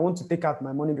again. I want to take out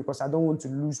my money because I don't want to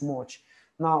lose much.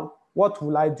 Now, what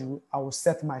will I do? I will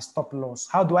set my stop loss.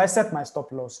 How do I set my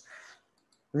stop loss?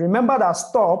 Remember that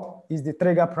stop is the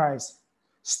trigger price.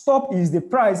 Stop is the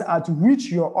price at which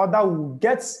your order will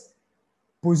get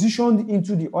positioned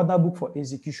into the order book for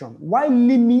execution. While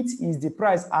limit is the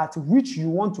price at which you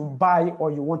want to buy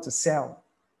or you want to sell.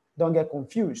 Don't get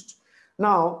confused.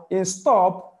 Now, in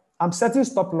stop, I'm setting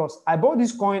stop loss. I bought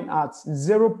this coin at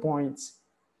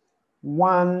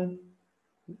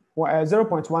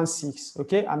 0.16,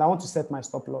 okay? And I want to set my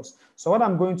stop loss. So what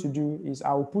I'm going to do is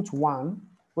I will put 1.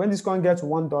 When this coin gets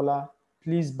 $1,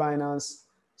 please Binance,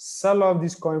 sell off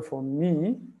this coin for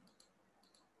me.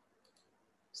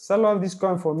 Sell off this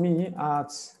coin for me at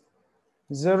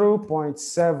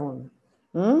 0.7.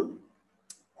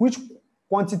 Which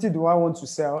quantity do I want to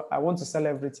sell? I want to sell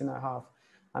everything I have.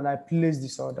 And I place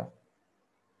this order.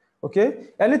 Okay?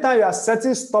 Anytime you are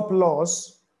setting stop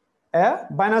loss,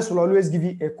 Binance will always give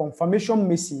you a confirmation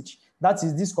message. That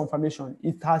is this confirmation.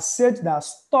 It has said that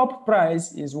stop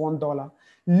price is $1.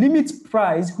 Limit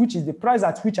price, which is the price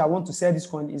at which I want to sell this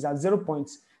coin, is at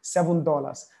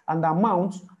 $0.7. And the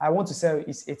amount I want to sell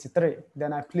is 83.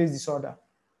 Then I place this order.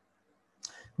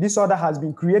 This order has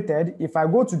been created. If I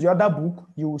go to the order book,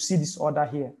 you will see this order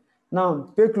here.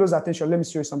 Now, pay close attention. Let me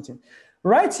show you something.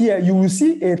 Right here, you will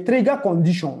see a trigger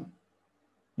condition.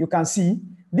 You can see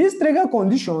this trigger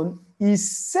condition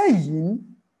is saying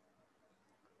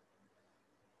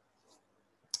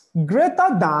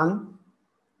greater than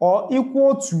or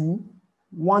equal to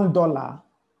 $1,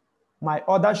 my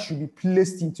order should be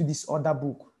placed into this order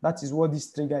book. That is what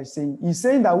this trigger is saying. It's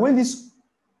saying that when these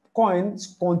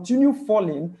coins continue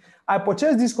falling, I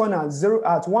purchased this coin at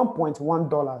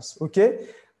 $1.1, okay?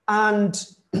 And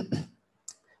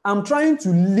I'm trying to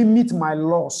limit my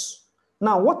loss.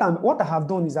 Now, what I have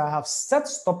done is I have set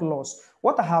stop loss.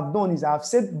 What I have done is I have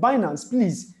said, Binance,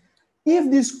 please, if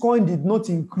this coin did not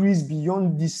increase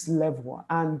beyond this level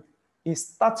and it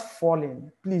starts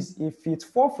falling, please, if it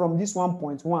falls from this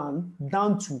 1.1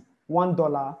 down to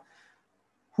 $1,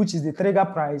 which is the trigger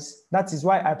price, that is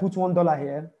why I put $1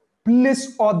 here,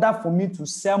 place order for me to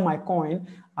sell my coin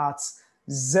at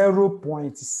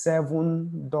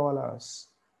 $0.7.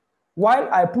 While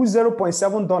I put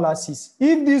 $0.7 is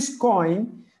if this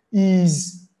coin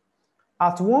is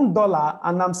at $1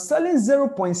 and I'm selling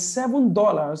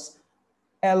 $0.7,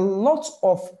 a lot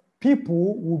of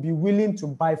people will be willing to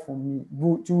buy from me,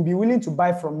 will be willing to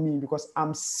buy from me because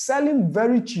I'm selling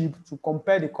very cheap to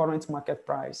compare the current market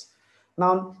price.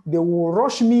 Now, they will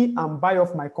rush me and buy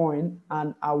off my coin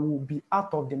and I will be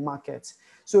out of the market.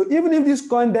 So even if this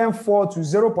coin then falls to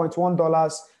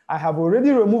 $0.1, I have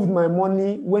already removed my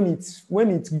money when it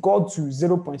got to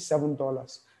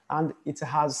 $0.7 and it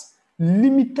has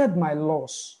limited my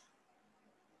loss.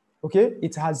 Okay,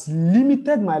 it has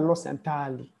limited my loss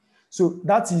entirely. So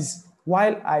that is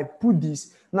why I put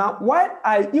this. Now, why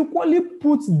I equally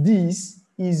put this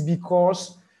is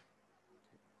because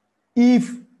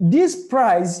if this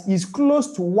price is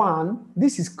close to 1,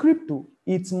 this is crypto,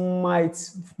 it might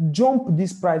jump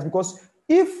this price because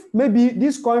if maybe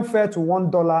this coin fell to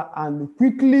 $1 and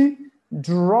quickly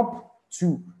drop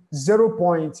to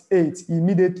 0.8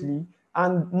 immediately,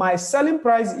 and my selling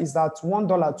price is at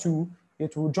 $1 too,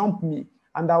 it will jump me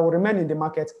and I will remain in the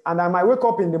market. And I might wake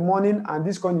up in the morning and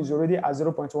this coin is already at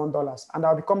 $0.1 and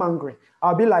I'll become angry.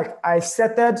 I'll be like, I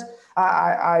set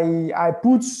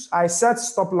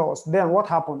stop loss. Then what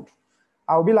happened?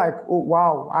 I'll be like, oh,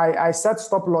 wow, I set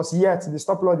stop loss, yet the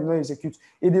stop loss did not execute.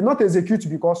 It did not execute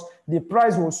because the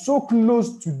price was so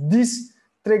close to this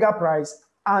trigger price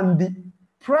and the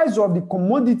price of the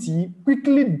commodity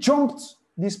quickly jumped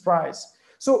this price.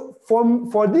 So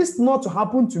for this not to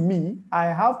happen to me, I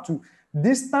have to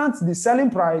distance the selling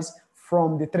price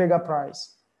from the trigger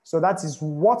price. So that is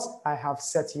what I have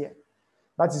set here.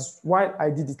 That is why I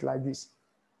did it like this.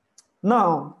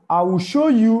 Now, I will show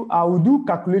you, I will do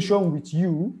calculation with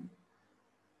you.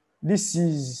 This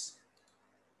is,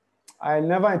 I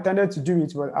never intended to do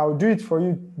it, but I will do it for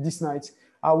you this night.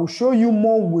 I will show you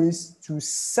more ways to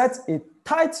set a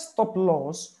tight stop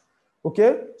loss,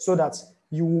 okay, so that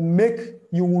you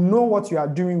will know what you are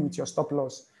doing with your stop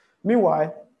loss.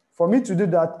 Meanwhile, for me to do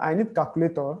that, I need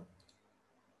calculator.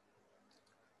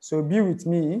 So be with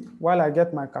me while I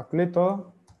get my calculator.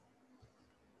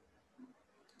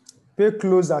 Pay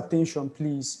close attention,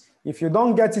 please. If you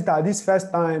don't get it at this first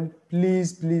time,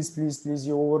 please, please, please, please,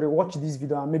 you will watch this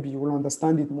video and maybe you will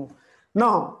understand it more.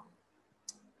 Now,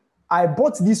 I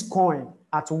bought this coin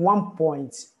at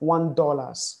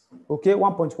 $1.1, okay,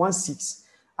 1.16.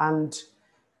 And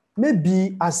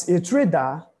maybe as a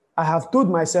trader, I have told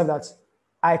myself that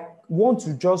I want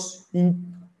to just,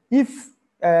 if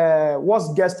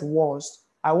worst gets worst,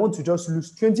 I want to just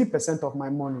lose 20% of my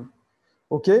money,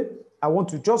 okay? I want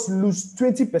to just lose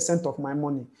 20% of my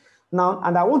money. Now,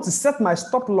 and I want to set my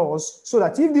stop loss so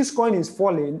that if this coin is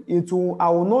falling, I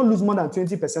will not lose more than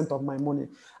 20% of my money.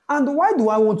 And why do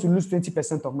I want to lose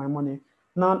 20% of my money?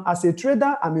 Now, as a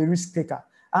trader, I'm a risk taker.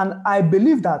 And I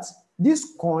believe that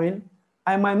this coin,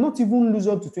 I might not even lose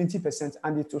up to 20%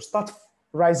 and it will start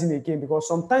rising again because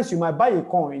sometimes you might buy a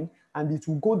coin and it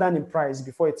will go down in price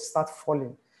before it starts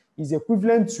falling. It's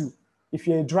equivalent to, if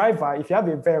you're a driver, if you have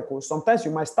a vehicle, sometimes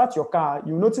you might start your car,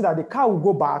 you notice that the car will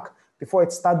go back before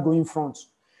it starts going front.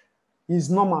 It's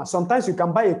normal. Sometimes you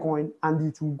can buy a coin and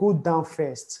it will go down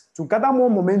first to gather more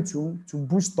momentum to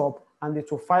boost up and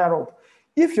it will fire up.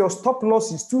 If your stop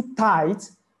loss is too tight,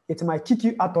 it might kick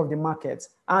you out of the market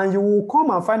and you will come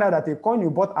and find out that a coin you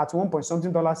bought at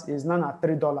 $1.something is now at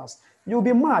 $3. You'll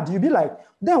be mad. You'll be like,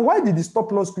 then why did the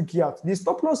stop loss kick you out? The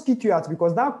stop loss kick you out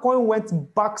because that coin went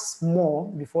back more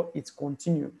before it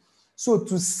continued. So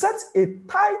to set a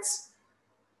tight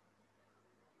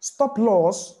stop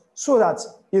loss so that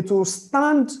it will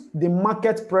stand the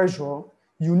market pressure,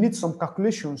 you need some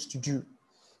calculations to do.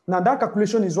 Now that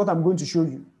calculation is what I'm going to show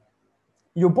you.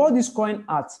 You bought this coin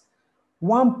at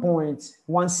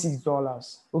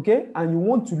 $1.16, okay? And you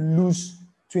want to lose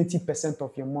 20%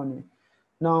 of your money.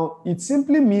 Now, it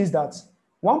simply means that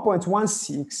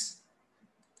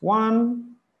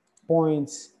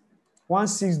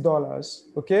 $1.16,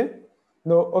 okay?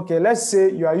 No, okay, let's say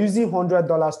you are using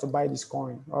 $100 to buy this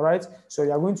coin, all right? So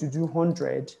you are going to do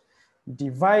 100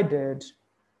 divided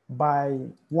by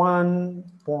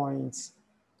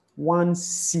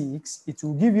 1.16. It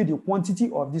will give you the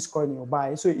quantity of this coin you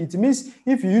buy. So it means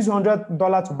if you use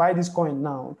 $100 to buy this coin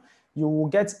now, you will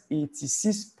get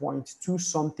 86.2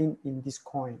 something in this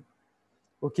coin,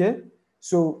 okay?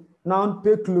 So now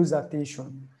pay close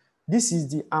attention. This is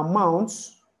the amount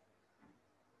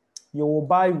you will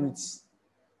buy with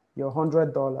your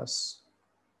 $100,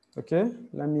 okay?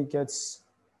 Let me get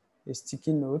a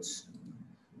sticky note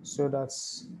so that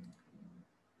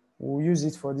we'll use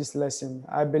it for this lesson.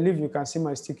 I believe you can see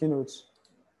my sticky notes.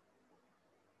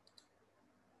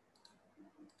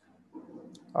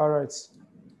 All right.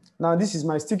 Now this is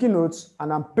my sticky notes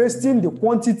and I'm pasting the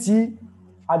quantity.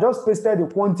 I just pasted the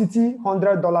quantity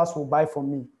 $100 will buy for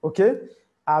me, okay?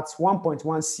 At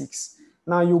 1.16.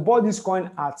 Now you bought this coin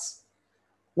at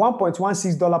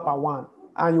 $1.16 per one,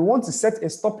 and you want to set a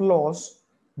stop loss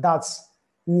that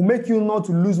will make you not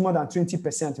to lose more than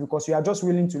 20% because you are just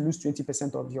willing to lose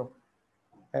 20% of your,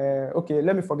 okay,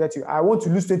 let me forget you. I want to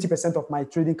lose 20% of my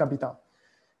trading capital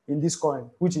in this coin,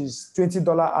 which is $20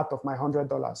 out of my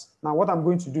 $100. Now what I'm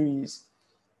going to do is,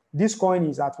 this coin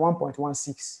is at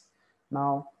 1.16.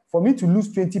 Now, for me to lose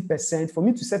 20%, for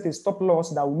me to set a stop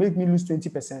loss that will make me lose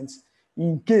 20%,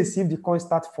 in case if the coin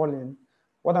starts falling,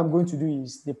 what I'm going to do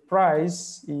is, the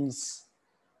price is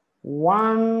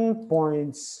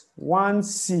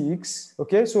 1.16,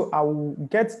 okay? So I will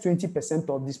get 20%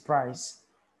 of this price,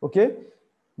 okay?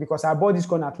 Because I bought this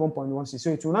coin at 1.16. So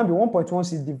it will now be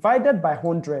 1.16 divided by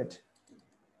 100,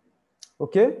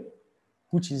 okay?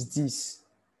 Which is this,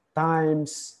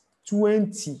 times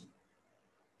 20.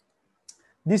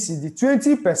 This is the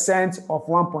 20% of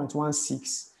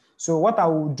 1.16. So what I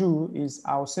will do is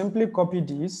I'll simply copy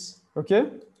this,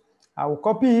 okay? I will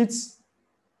copy it.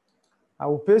 I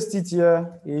will paste it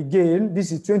here again.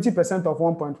 This is 20% of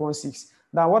 1.16.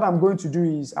 Now what I'm going to do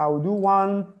is I will do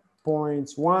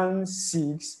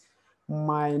 1.16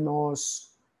 minus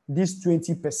this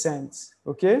 20%,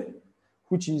 okay?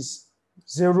 Which is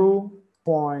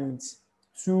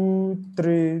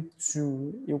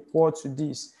 0.232 equal to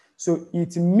this. So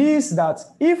it means that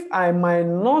if I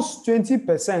minus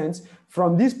 20%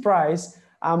 from this price,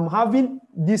 I'm having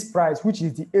this price, which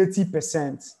is the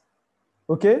 80%.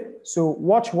 Okay, so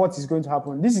watch what is going to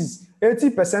happen. This is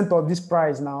 80% of this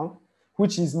price now,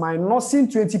 which is minusing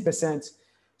 20%.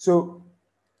 So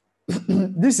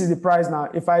this is the price now.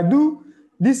 If I do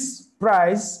this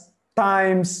price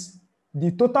times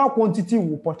the total quantity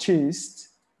we purchased,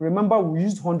 remember we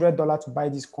used $100 to buy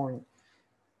this coin,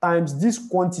 times this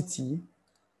quantity,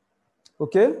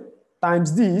 okay,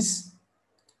 times this,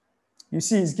 you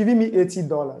see it's giving me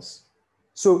 $80.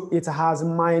 So it has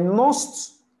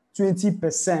minus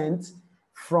 20%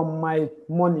 from my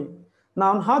money.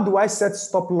 Now, how do I set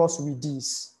stop loss with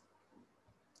this?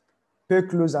 Pay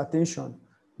close attention.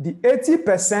 The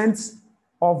 80%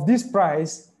 of this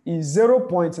price is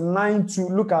 0.92.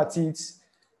 Look at it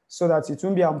so that it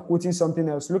won't be I'm quoting something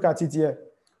else. Look at it here.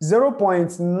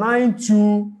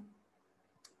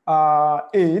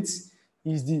 0.928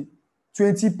 is the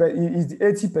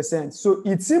 80%. So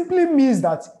it simply means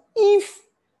that if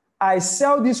I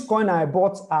sell this coin I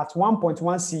bought at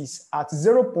 1.16 at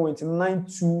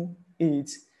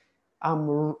 0.928,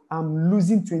 I'm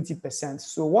losing 20%.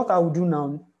 So what I will do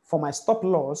now for my stop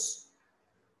loss,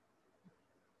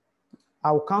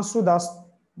 I will cancel that.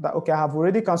 Okay, I have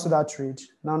already canceled that trade.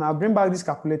 Now I'll bring back this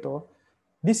calculator.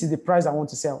 This is the price I want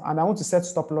to sell, and I want to set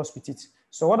stop loss with it.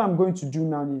 So what I'm going to do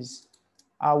now is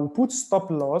I will put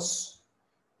stop loss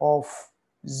of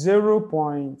 0.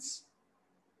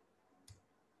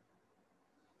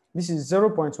 This is 0.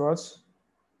 What?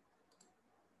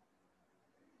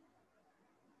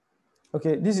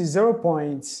 Okay, this is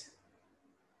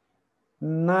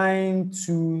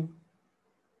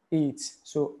 0.928.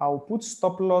 So I'll put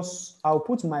stop loss, I'll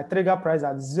put my trigger price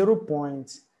at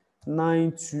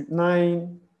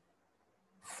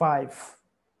 0.9295.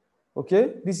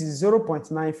 Okay, this is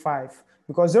 0.95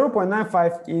 because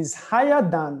 0.95 is higher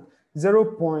than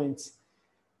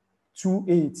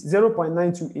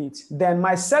 0.928. Then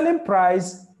my selling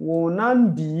price will now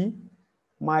be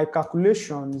my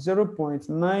calculation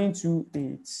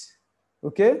 0.928.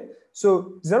 Okay,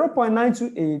 so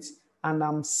 0.928, and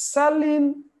I'm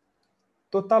selling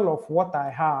total of what I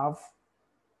have.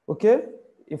 Okay,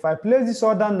 if I place this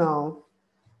order now,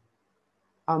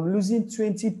 I'm losing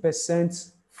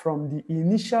 20% from the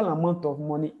initial amount of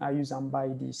money I use and buy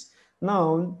this.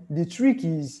 Now, the trick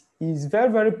is very,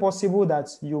 very possible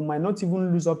that you might not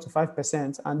even lose up to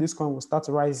 5% and this coin will start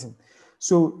rising.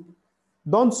 So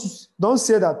don't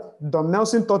say that Don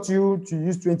Nelson taught you to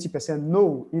use 20%.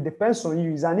 No, it depends on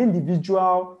you. It's an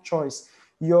individual choice.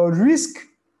 Your risk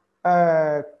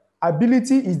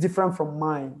ability is different from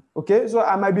mine. Okay, so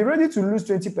I might be ready to lose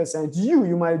 20%.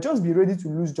 You might just be ready to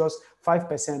lose just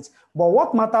 5%. But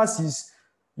what matters is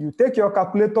you take your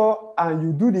calculator and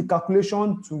you do the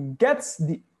calculation to get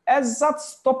the exact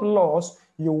stop loss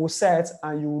you will set,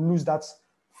 and you will lose that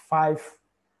 5%.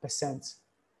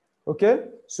 Okay,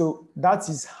 so that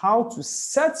is how to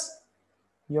set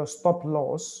your stop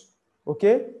loss,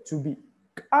 okay, to be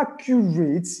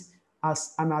accurate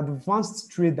as an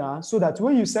advanced trader, so that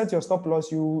when you set your stop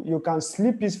loss, you can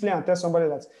sleep peacefully and tell somebody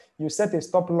that you set a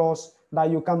stop loss that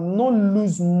you cannot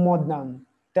lose more than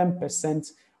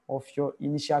 10% of your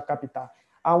initial capital.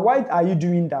 And why are you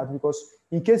doing that? Because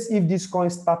in case if this coin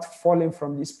starts falling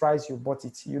from this price you bought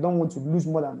it, you don't want to lose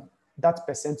more than that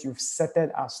percent you've set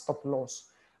as stop loss.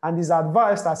 And it's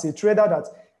advised as a trader that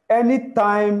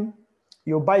anytime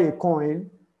you buy a coin,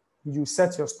 you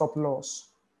set your stop loss.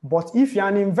 But if you're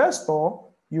an investor,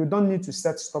 you don't need to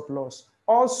set stop loss.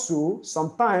 Also,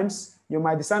 sometimes you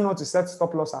might decide not to set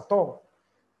stop loss at all.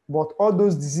 But all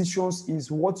those decisions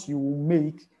is what you will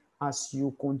make as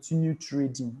you continue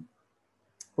trading.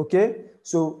 Okay,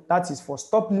 so that is for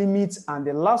stop limits. And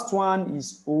the last one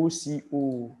is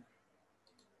OCO.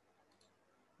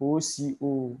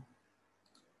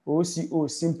 OCO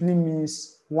simply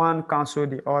means one cancel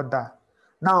the order.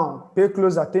 Now, pay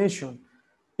close attention.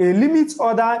 A limit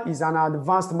order is an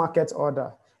advanced market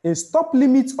order. A stop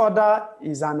limit order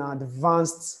is an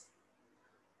advanced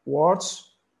what?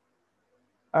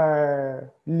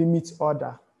 Limit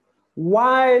order.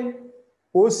 While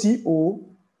OCO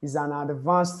is an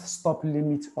advanced stop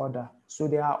limit order. So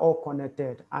they are all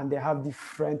connected and they have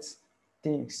different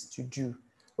things to do.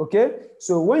 Okay,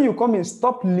 so when you come in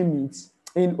stop limit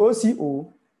in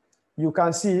OCO, you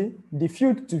can see the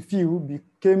field to field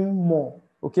became more.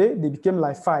 Okay, they became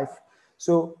like 5.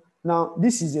 So now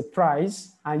this is a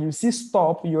price, and you see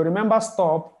stop. You remember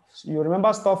stop. You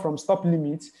remember stop from stop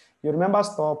limit. You remember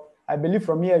stop. I believe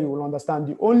from here you will understand.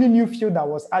 The only new field that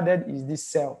was added is this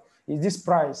sell, is this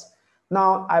price.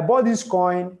 Now I bought this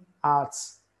coin at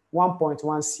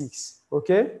 1.16.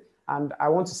 Okay. And I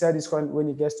want to sell this coin when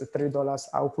it gets to $3.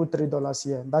 I'll put $3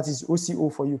 here. That is OCO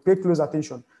for you. Pay close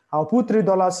attention. I'll put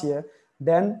 $3 here.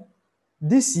 Then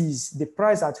this is the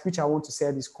price at which I want to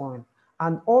sell this coin.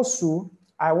 And also,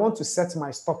 I want to set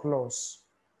my stop loss.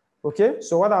 Okay,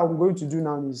 so what I'm going to do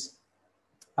now is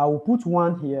I will put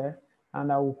 1 here and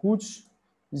I will put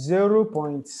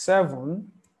 0.7.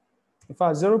 In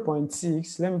fact,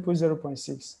 0.6. Let me put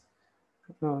 0.6.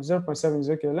 No, 0.7 is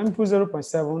okay. Let me put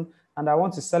 0.7 and I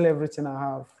want to sell everything I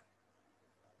have.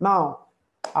 Now,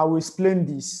 I will explain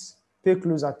this. Pay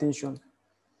close attention.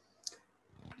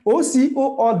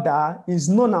 OCO order is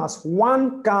known as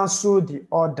one cancel the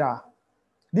order.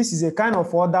 This is a kind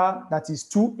of order that is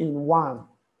 2 in 1.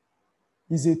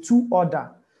 It's a 2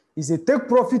 order. It's a take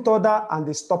profit order and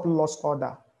a stop loss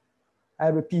order. I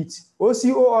repeat,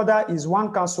 OCO order is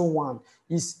one cancel 1.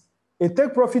 It's a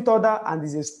take profit order and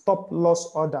is a stop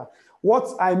loss order. What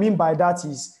I mean by that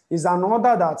is an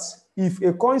order that if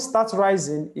a coin starts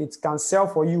rising, it can sell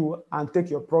for you and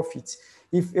take your profit.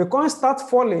 If a coin starts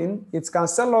falling, it can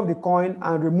sell off the coin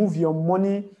and remove your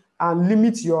money and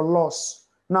limit your loss.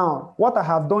 Now, what I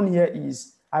have done here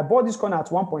is I bought this coin at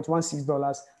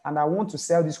 $1.16 and I want to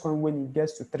sell this coin when it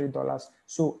gets to $3.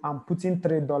 So I'm putting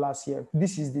 $3 here.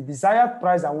 This is the desired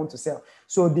price I want to sell.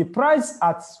 So the price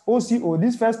at OCO,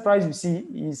 this first price you see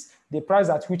is the price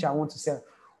at which I want to sell.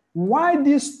 Why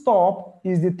this stop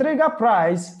is the trigger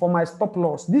price for my stop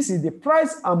loss. This is the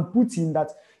price I'm putting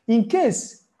that in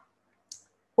case,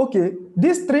 okay,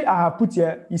 this 3 I have put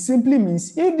here, it simply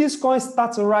means if this coin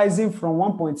starts rising from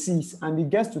 1.6 and it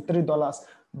gets to $3,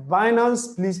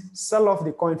 Binance, please sell off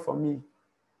the coin for me.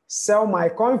 Sell my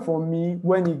coin for me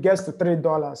when it gets to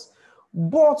 $3.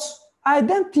 But I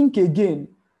then think again,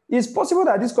 it's possible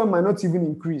that this coin might not even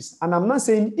increase. And I'm not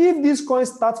saying if this coin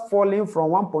starts falling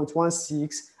from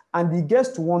 1.16 and it gets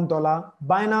to $1,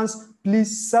 Binance,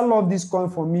 please sell off this coin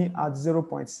for me at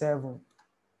 0.7.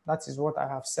 That is what I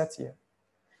have set here.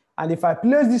 And if I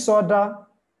place this order,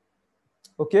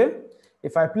 okay,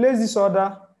 if I place this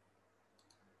order,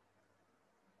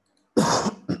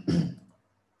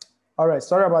 all right,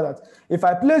 sorry about that. If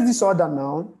I place this order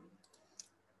now,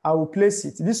 I will place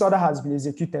it. This order has been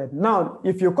executed. Now,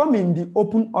 if you come in the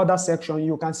open order section,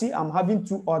 you can see I'm having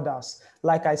 2 orders.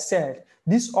 Like I said,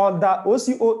 this order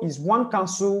OCO is one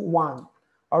cancel 1.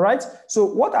 All right. So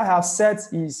what I have set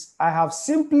is I have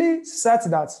simply set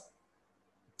that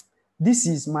this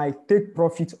is my take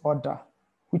profit order,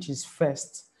 which is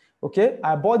first. Okay.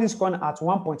 I bought this coin at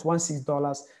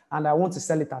 $1.16 and I want to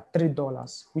sell it at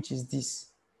 $3, which is this.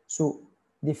 So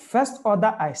the first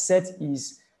order I set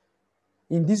is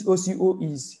in this OCO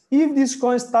is if this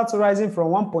coin starts rising from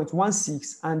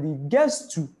 1.16 and it gets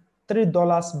to $3,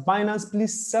 Binance,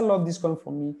 please sell off this coin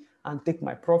for me and take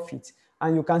my profit.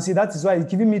 And you can see that is why it's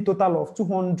giving me a total of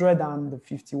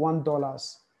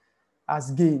 $251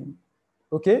 as gain.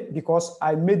 Okay, because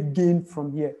I made gain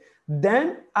from here.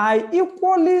 Then I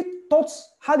equally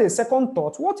had a second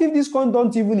thought. What if this coin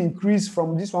don't even increase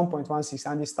from this 1.16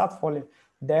 and it start falling?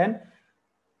 Then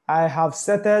I have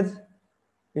set a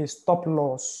stop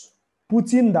loss,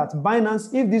 putting that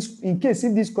Binance, in case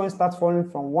this coin starts falling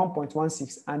from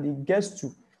 1.16 and it gets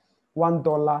to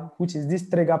 $1, which is this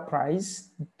trigger price,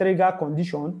 trigger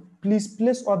condition, please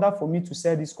place order for me to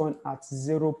sell this coin at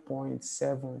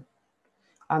 0.7.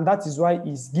 And that is why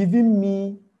it's giving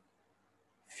me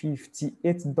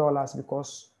 $58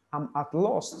 because I'm at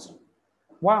loss.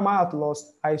 Why am I at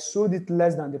loss? I sold it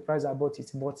less than the price I bought it,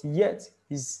 but yet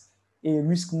it's a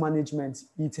risk management.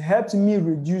 It helped me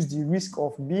reduce the risk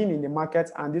of being in the market,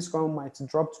 and this coin might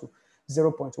drop to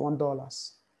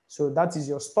 $0.1. So that is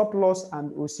your stop loss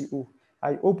and OCO.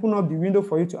 I open up the window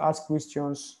for you to ask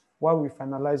questions while we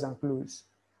finalize and close.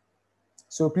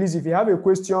 So please, if you have a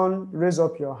question, raise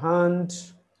up your hand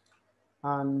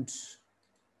and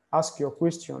ask your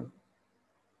question.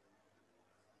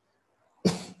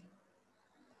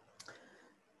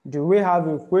 Do we have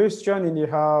a question in the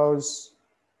house?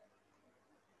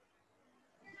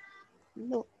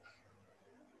 No.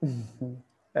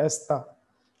 Esther,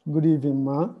 good evening,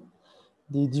 ma.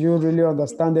 Did you really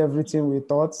understand everything we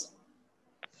taught?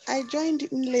 I joined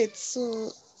in late, so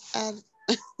I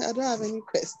don't have any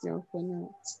question for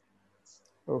now.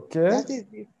 Okay. That is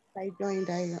if I joined,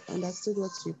 I understood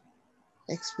what you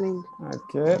explained.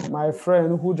 Okay. My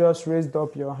friend who just raised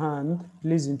up your hand,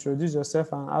 please introduce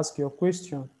yourself and ask your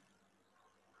question.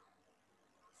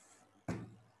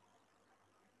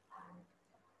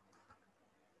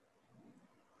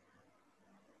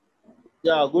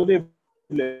 Yeah, good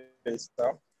evening,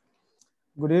 sir.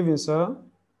 Good evening, sir.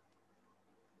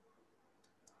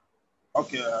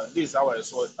 Okay, this is our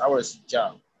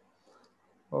job.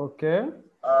 Okay.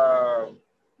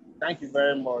 Thank you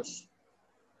very much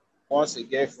once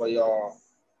again for your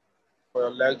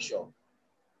lecture.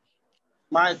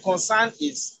 My concern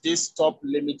is this stop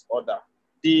limit order.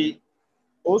 The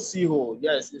OCO,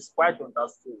 yes, it's quite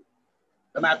understood.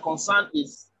 And my concern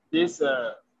is this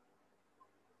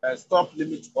stop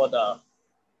limit order.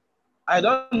 I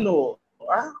don't know.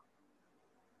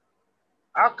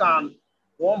 How can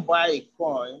one buy a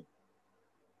coin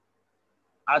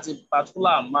at a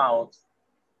particular amount?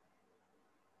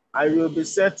 I will be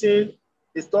setting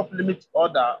a stop limit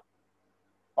order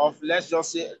of, let's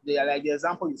just say, like the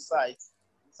example you cited,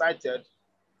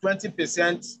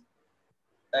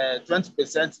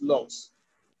 20% loss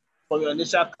for your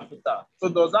initial capital. So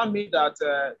does that mean that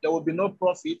there will be no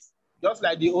profit? Just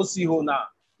like the OCO now,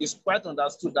 it's quite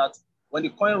understood that when the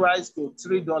coin rises to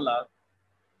 $3,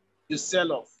 you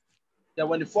sell off. Then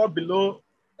when it fall down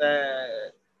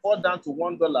to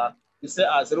 $1, you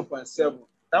sell at 0.7.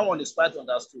 That one is quite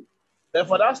understood. Then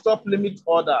for that stop limit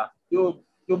order, you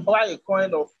buy a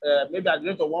coin of maybe at the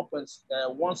rate of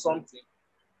 1.1 something,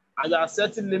 and you are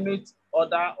setting limit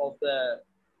order of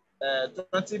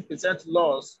 20%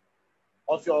 loss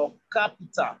of your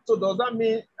capital. So does that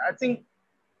mean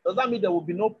there will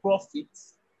be no profit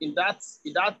in that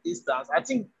instance? I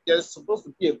think there's supposed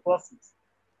to be a profit,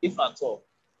 if at all.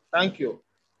 Thank you.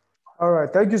 All right.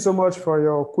 Thank you so much for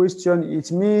your question.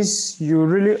 It means you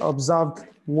really observed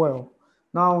well.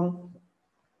 Now,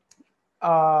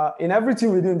 in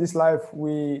everything we do in this life,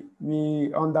 we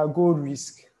undergo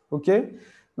risk. Okay.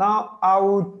 Now, I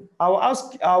will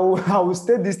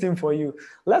state this thing for you.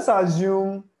 Let's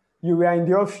assume you were in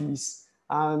the office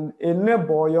and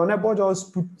your neighbor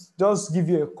just give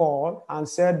you a call and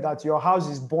said that your house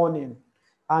is burning,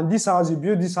 and you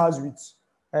built this house with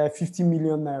 50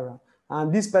 million naira,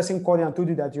 and this person called you and told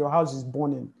you that your house is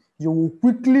burning. You will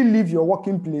quickly leave your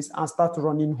working place and start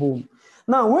running home.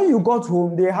 Now, when you got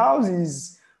home, the house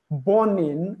is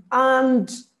burning,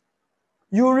 and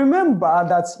you remember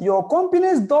that your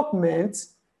company's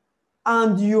documents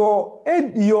and your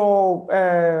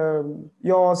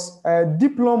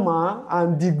diploma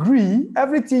and degree,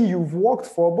 everything you've worked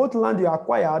for, both land you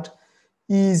acquired,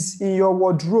 is in your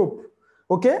wardrobe.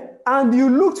 Okay? And you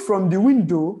looked from the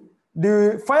window,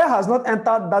 the fire has not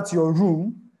entered your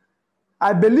room.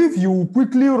 I believe you will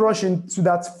quickly rush into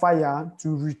that fire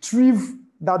to retrieve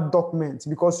that document,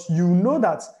 because you know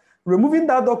that removing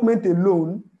that document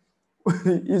alone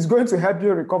is going to help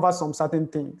you recover some certain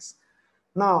things.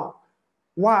 Now,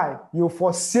 why? You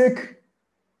forsake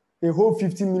a whole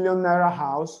 50 million naira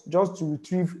house just to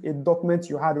retrieve a document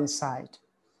you had inside.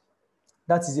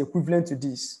 That is equivalent to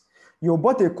this. You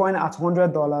bought a coin at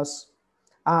 $100,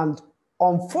 and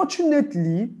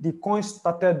unfortunately, the coin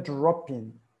started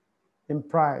dropping in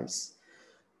price.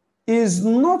 It's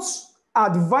not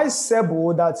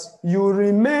advisable that you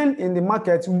remain in the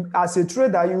market as a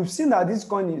trader. You've seen that this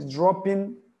coin is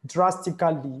dropping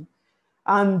drastically,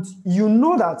 and you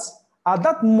know that at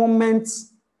that moment,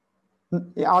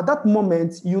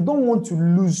 you don't want to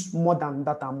lose more than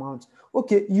that amount.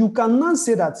 Okay, you can now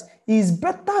say that it's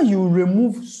better you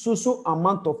remove so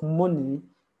amount of money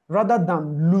rather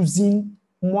than losing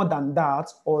more than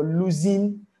that or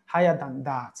losing higher than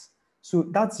that. So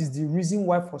that is the reason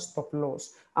why for stop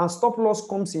loss. And stop loss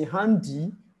comes in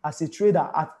handy as a trader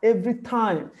at every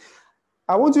time.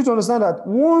 I want you to understand that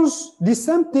once the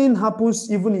same thing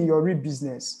happens even in your real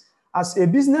business, as a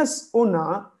business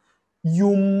owner,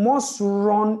 you must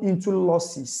run into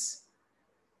losses.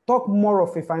 Talk more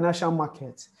of a financial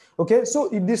market. Okay,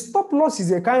 so if the stop loss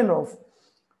is a kind of,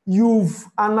 you've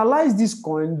analyzed this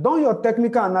coin, done your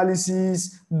technical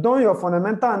analysis, done your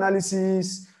fundamental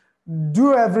analysis,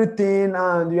 do everything,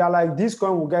 and you are like, this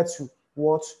coin will get to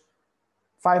what?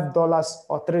 $5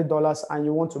 or $3, and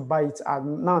you want to buy it at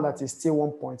now that it's still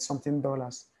 1 point something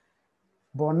dollars.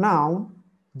 But now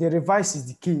the reverse is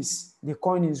the case. The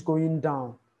coin is going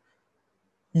down.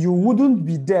 You wouldn't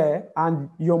be there and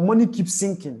your money keeps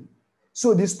sinking.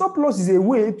 So the stop loss is a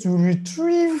way to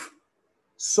retrieve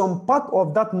some part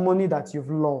of that money that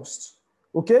you've lost.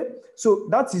 Okay? So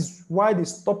that is why the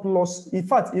stop loss, in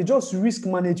fact, it's just risk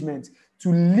management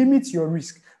to limit your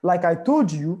risk. Like I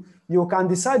told you, you can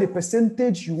decide the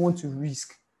percentage you want to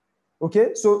risk.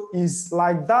 Okay? So it's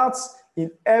like that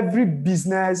in every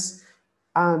business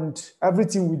and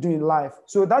everything we do in life.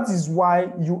 So that is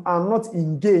why you are not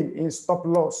in gain in stop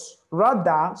loss.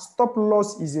 Rather, stop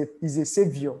loss is a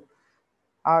savior.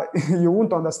 You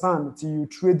won't understand until you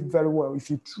trade very well. If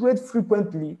you trade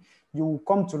frequently, you will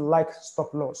come to like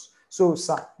stop loss. So,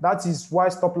 sir, that is why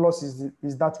stop loss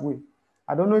is that way.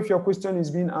 I don't know if your question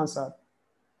is being answered.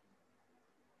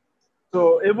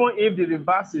 So even if the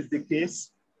reverse is the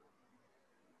case,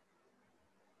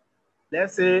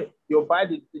 let's say you buy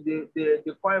the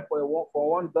coin for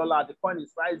 $1, the coin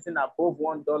is rising above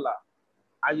 $1,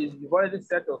 and you've already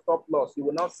set your stop loss, you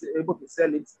will not be able to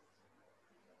sell it.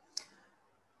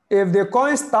 If the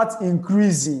coin starts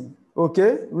increasing,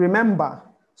 okay, remember,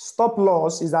 stop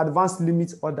loss is advanced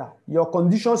limit order. Your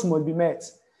conditions must be met.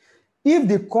 If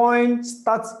the coin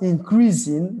starts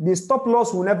increasing, the stop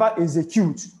loss will never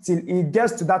execute till it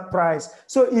gets to that price.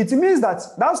 So it means that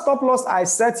that stop loss I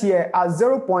set here at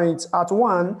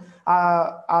 0.1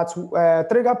 at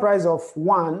trigger price of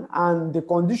 1, and the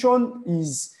condition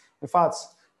is, in fact,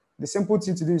 the simple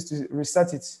thing to do is to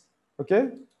reset it. Okay?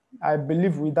 I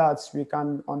believe with that we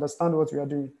can understand what we are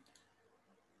doing.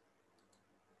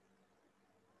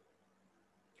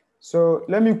 So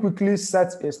let me quickly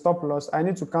set a stop loss. I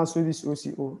need to cancel this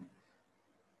OCO.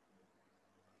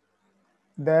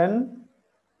 Then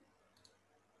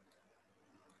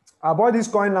I bought this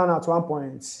coin now at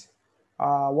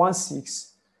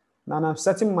 1.16. Now I'm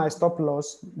setting my stop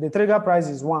loss. The trigger price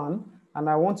is 1, and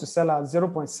I want to sell at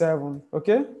 0.7.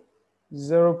 Okay,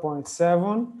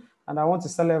 0.7, and I want to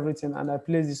sell everything, and I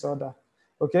place this order.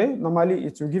 Okay, normally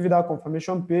it will give you that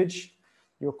confirmation page.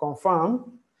 You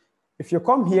confirm. If you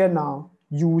come here now,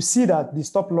 you will see that the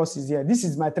stop loss is here. This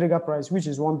is my trigger price, which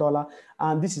is $1,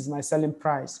 and this is my selling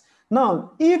price.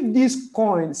 Now, if this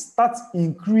coin starts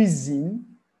increasing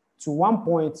to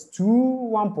 1.2,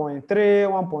 1.3,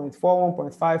 1.4,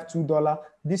 1.5, $2,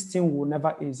 this thing will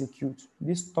never execute.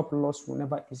 This stop loss will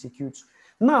never execute.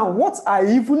 Now, what I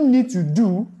even need to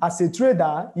do as a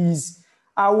trader is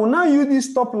I will now use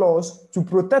this stop loss to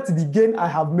protect the gain I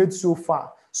have made so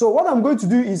far. So what I'm going to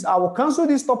do is I will cancel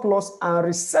this stop loss and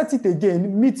reset it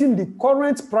again, meeting the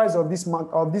current price of this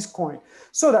coin.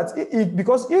 So that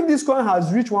because if this coin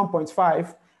has reached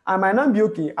 1.5, I might not be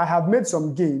okay. I have made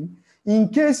some gain. In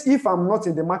case if I'm not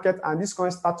in the market and this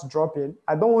coin starts dropping,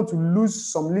 I don't want to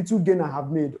lose some little gain I have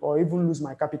made or even lose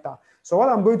my capital. So what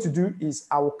I'm going to do is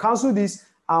I will cancel this,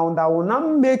 and I will now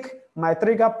make my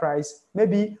trigger price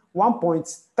maybe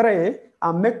 1.3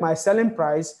 and make my selling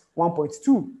price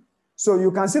 1.2. So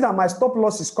you can see that my stop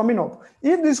loss is coming up.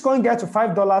 If this coin gets to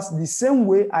 $5, the same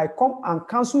way I come and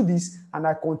cancel this and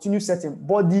I continue setting.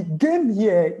 But the game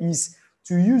here is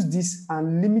to use this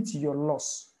and limit your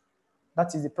loss.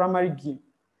 That is the primary game.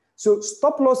 So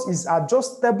stop loss is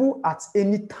adjustable at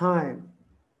any time.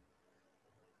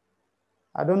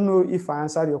 I don't know if I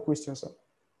answered your question, sir.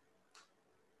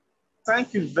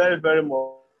 Thank you very, very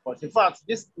much. In fact,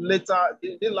 this latter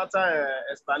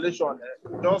explanation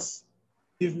just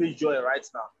gives me joy right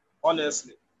now,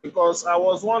 honestly, because I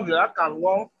was wondering, how can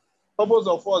one purpose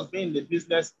of us being in the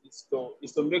business is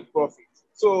to make profit.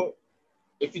 So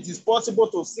if it is possible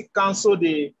to cancel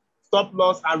the stop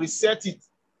loss and reset it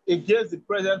against the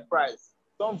present price,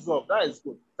 thumbs up. That is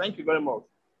good. Thank you very much.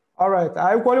 All right.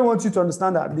 I equally want you to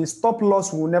understand that the stop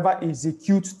loss will never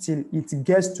execute till it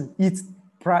gets to its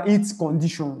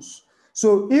conditions.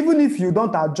 So even if you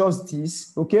don't adjust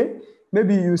this, okay,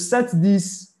 maybe you set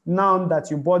this now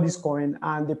that you bought this coin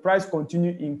and the price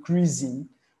continue increasing,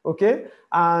 okay,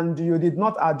 and you did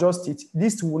not adjust it,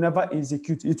 this will never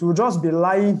execute. It will just be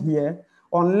lying here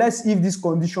unless if these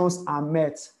conditions are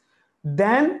met.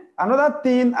 Then another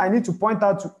thing I need to point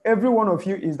out to every one of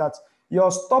you is that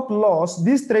your stop loss,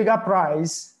 this trigger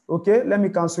price, okay, let me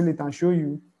cancel it and show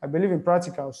you. I believe in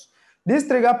practicals. This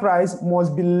trigger price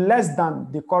must be less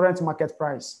than the current market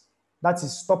price. That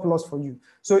is stop loss for you.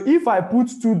 So if I put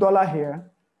 $2 here,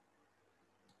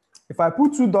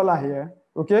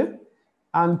 okay,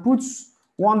 and put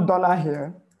 $1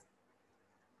 here,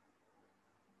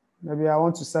 maybe I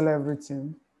want to sell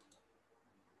everything,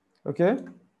 okay?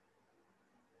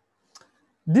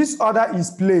 This order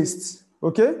is placed,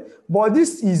 okay? But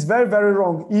this is very, very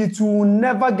wrong. It will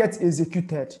never get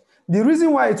executed. The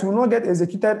reason why it will not get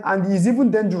executed and is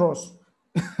even dangerous,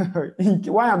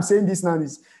 why I'm saying this now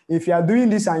is, if you are doing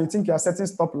this and you think you are setting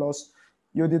stop loss,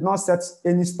 you did not set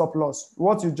any stop loss.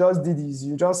 What you just did is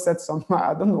you just set some,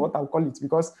 I don't know what I'll call it,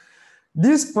 because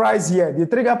this price here, the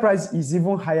trigger price is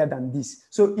even higher than this.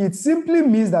 So it simply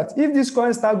means that if this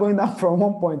coin starts going down from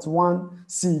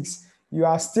 1.16, you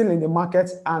are still in the market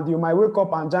and you might wake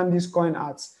up and jam this coin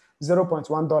at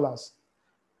 $0.1.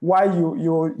 Why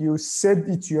you said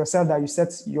it to yourself that you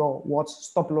set your what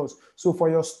stop loss. So for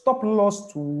your stop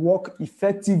loss to work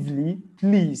effectively,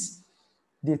 please,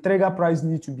 the trigger price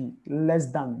needs to be less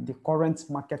than the current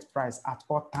market price at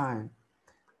all time.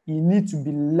 It needs to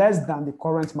be less than the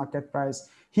current market price.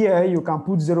 Here you can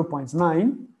put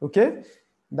 0.9, okay?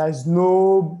 There is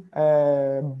no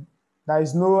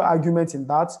argument in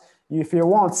that. If you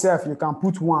want self, you can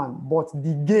put 1, but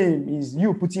the game is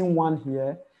you putting 1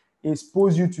 here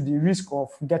expose you to the risk of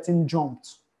getting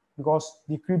jumped because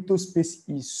the crypto space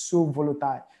is so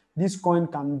volatile. This coin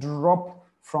can drop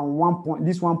from one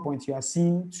point you are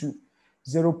seeing to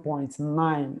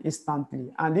 0.9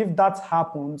 instantly. And if that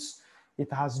happens,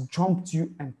 it has jumped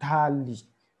you entirely.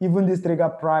 Even this trigger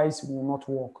price will not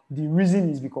work. The reason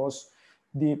is because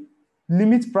the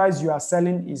limit price you are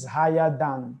selling is higher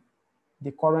than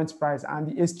the current price and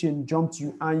the exchange jumped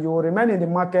you and you will remain in the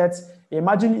market.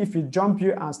 Imagine if it jump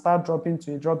you and start dropping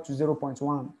to a drop to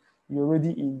 0.1, you're already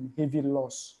in heavy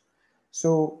loss.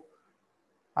 So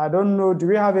I don't know, do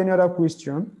we have any other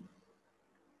question?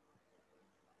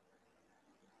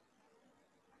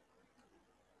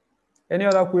 Any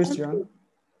other question?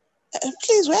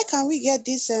 Please, where can we get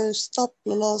this stop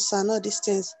loss and all these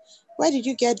things? Where did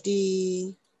you get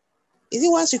the... Is it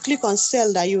once you click on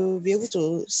sell that you will be able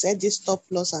to set this stop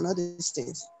loss and all these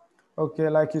things? Okay,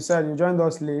 like you said, you joined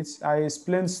us late. I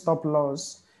explained stop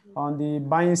loss on the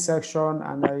buying section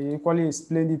and I equally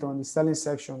explained it on the selling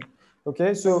section.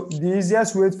 Okay, so the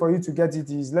easiest way for you to get it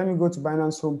is, let me go to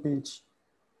Binance homepage.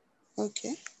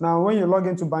 Okay. Now, when you log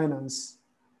into Binance,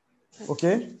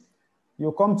 okay,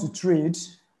 you come to trade.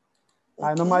 Okay.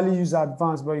 I normally use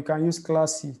advanced, but you can use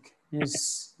classic.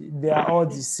 They are all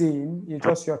the same. It's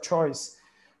just your choice.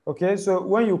 Okay, so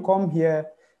when you come here,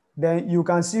 then you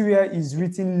can see where is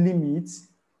written limit,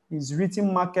 is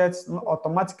written market.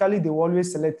 Automatically, they will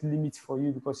always select limit for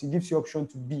you because it gives you option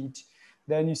to bid.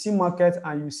 Then you see market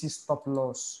and you see stop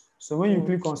loss. So when you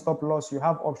click on stop loss, you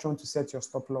have option to set your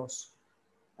stop loss.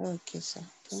 Okay, sir.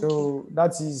 Thank you.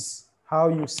 That is how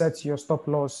you set your stop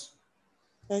loss.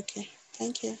 Okay,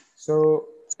 thank you. So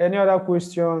any other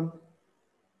question?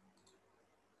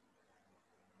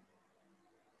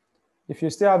 If you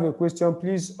still have a question,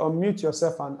 please unmute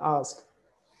yourself and ask.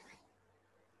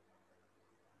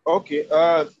 Okay,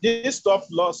 this stop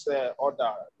loss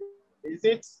order, is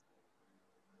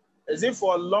it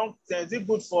for long term? Is it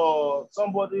good for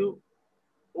somebody who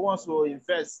wants to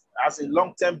invest as a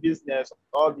long-term business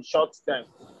or the short term?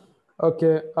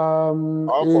 Okay, or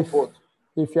for both?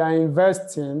 If you are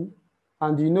investing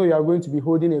and you know you are going to be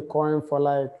holding a coin for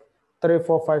like 3,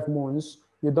 4, 5 months,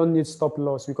 you don't need stop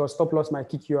loss because stop loss might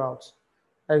kick you out.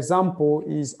 Example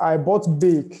is I bought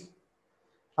Bake.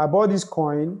 I bought this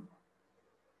coin.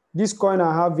 This coin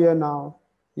I have here now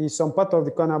is some part of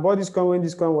the coin. I bought this coin when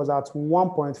this coin was at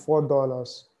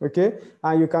 $1.4. Okay,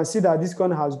 and you can see that this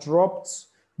coin has dropped.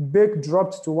 Bake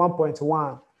dropped to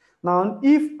 1.1. Now,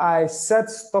 if I set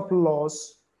stop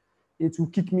loss, it will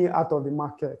kick me out of the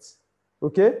market.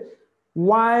 Okay,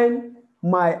 while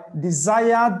my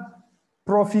desired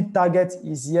profit target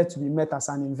is yet to be met as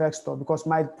an investor, because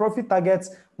my profit target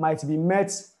might be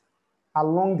met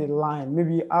along the line,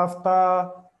 maybe after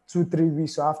 2, 3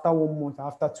 weeks, or after 1 month,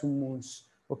 after 2 months,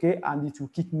 okay, and it will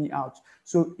kick me out.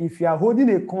 So if you are holding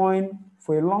a coin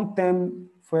for a long term,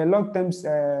 for long-term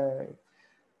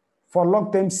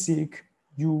sake,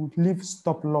 you leave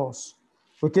stop loss,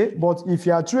 okay? But if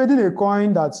you are trading a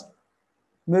coin that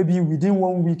maybe within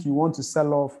 1 week you want to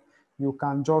sell off, you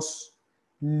can just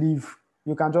leave.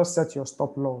 You can just set your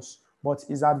stop loss, But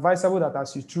it's advisable that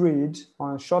as you trade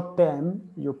on short term,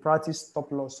 you practice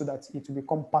stop loss so that it will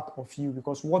become part of you,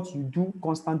 because what you do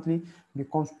constantly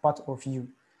becomes part of you.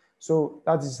 So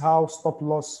that is how stop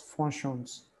loss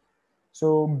functions.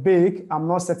 So bake, I'm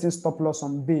not setting stop loss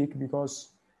on bake because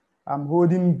I'm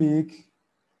holding bake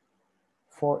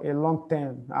for a long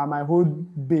term. I might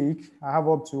hold bake, I have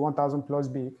up to 1,000 plus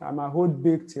bake. I might hold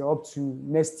bake till up to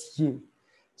next year.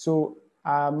 So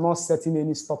I'm not setting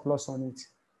any stop loss on it.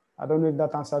 I don't know if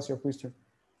that answers your question.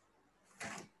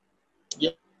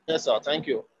 Yes, sir. Thank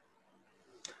you.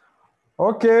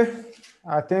 Okay,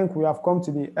 I think we have come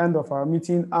to the end of our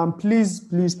meeting. And please,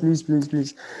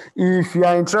 if you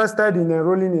are interested in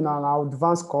enrolling in an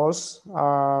advanced course,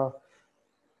 the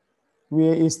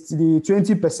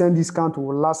 20% discount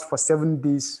will last for 7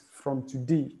 days from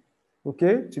today.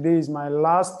 Okay, today is my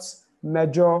last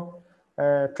major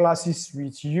classes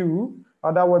with you.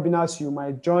 Other webinars you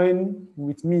might join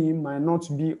with me might not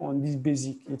be on this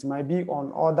basic. It might be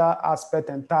on other aspect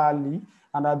entirely.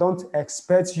 And I don't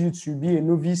expect you to be a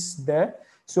novice there.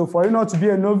 So for you not to be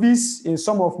a novice in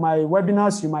some of my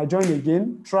webinars, you might join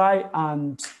again. Try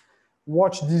and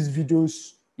watch these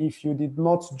videos if you did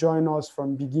not join us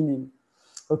from beginning.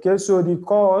 Okay, so the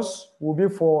course will be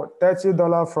for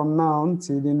 $30 from now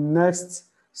till the next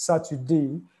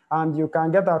Saturday. And you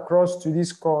can get across to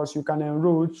this course. You can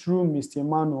enroll through Mr.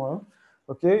 Emmanuel.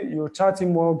 Okay, you chat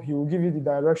him up. He will give you the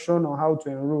direction on how to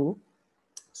enroll.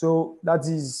 So that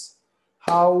is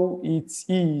how it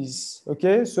is.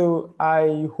 Okay, so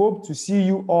I hope to see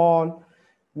you all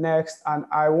next. And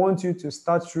I want you to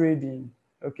start trading.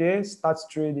 Okay, start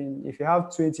trading. If you have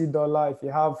 $20, if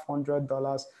you have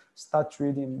 $100, start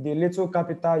trading. The little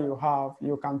capital you have,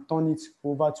 you can turn it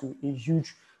over to a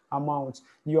huge amount.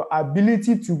 Your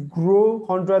ability to grow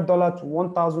 $100 to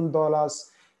 $1,000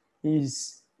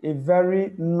 is a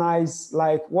very nice,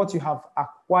 like what you have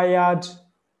acquired,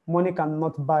 money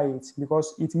cannot buy it,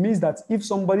 because it means that if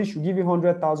somebody should give you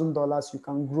 $100,000, you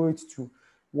can grow it to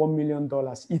 $1 million.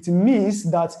 It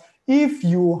means that if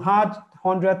you had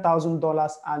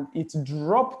 $100,000 and it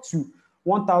dropped to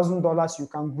 $1,000, you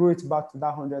can grow it back to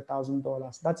that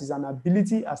 $100,000. That is an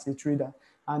ability as a trader,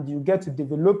 and you get to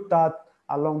develop that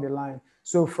along the line.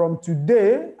 So from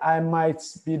today, I might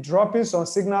be dropping some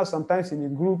signals sometimes in a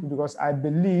group because I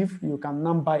believe you can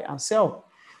now buy and sell.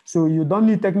 So you don't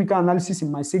need technical analysis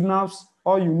in my signals.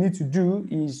 All you need to do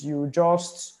is you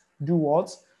just do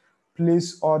what?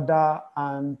 Place order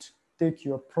and take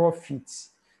your profits.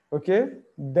 Okay?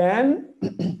 Then,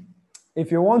 if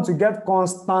you want to get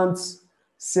constant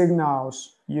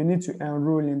signals, you need to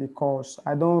enroll in the course.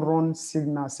 I don't run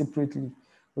signals separately.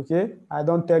 Okay? I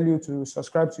don't tell you to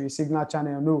subscribe to a signal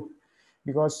channel, no.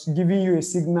 Because giving you a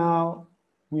signal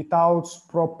without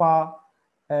proper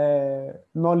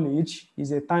knowledge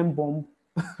is a time bomb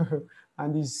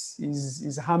and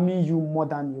is harming you more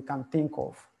than you can think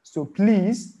of. So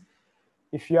please,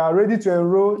 if you are ready to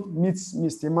enroll, meet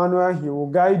Mr. Emmanuel. He will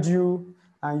guide you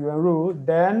and you enroll.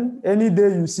 Then any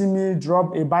day you see me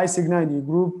drop a buy signal in the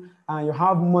group and you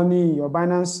have money in your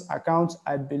Binance account,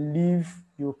 I believe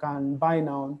you can buy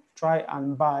now, try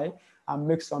and buy and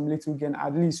make some little gain,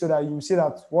 at least so that you see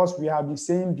that what we have been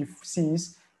saying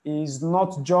since is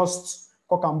not just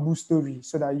cock and bull story,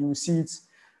 so that you see it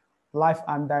live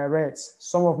and direct.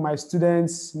 Some of my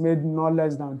students made not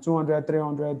less than $200,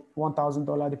 $300,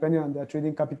 $1,000, depending on their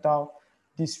trading capital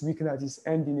this week that is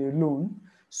ending alone.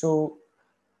 So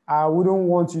I wouldn't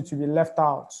want you to be left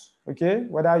out, okay?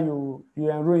 Whether you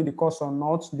enroll in the course or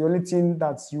not, the only thing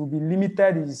that you'll be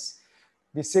limited is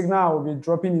the signal I will be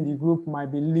dropping in the group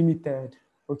might be limited,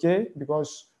 okay?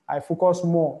 Because I focus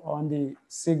more on the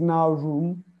signal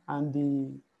room and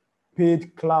the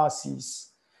paid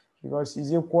classes, because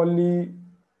it's equally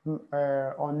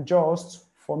unjust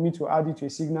for me to add it to a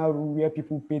signal room where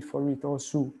people paid for it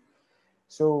also.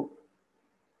 So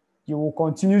you will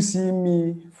continue seeing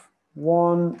me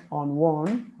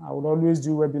one-on-one. I will always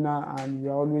do webinar and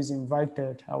you're always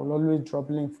invited. I will always drop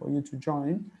link for you to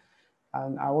join.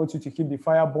 And I want you to keep the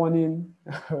fire burning.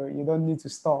 You don't need to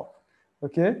stop,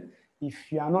 okay?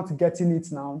 If you are not getting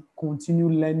it now, continue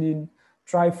learning,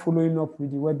 try following up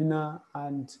with the webinar,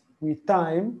 and with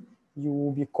time, you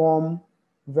will become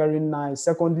very nice.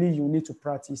 Secondly, you need to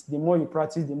practice. The more you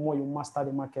practice, the more you master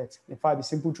the market. In fact, the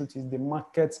simple truth is the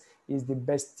market is the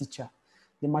best teacher.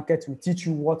 The market will teach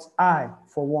you what I,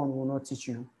 for one, will not teach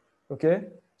you, okay?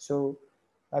 So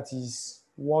that is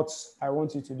what I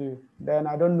want you to do. Then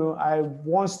I don't know, I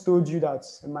once told you that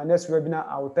in my next webinar,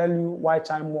 I will tell you why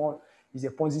Chime Mall is a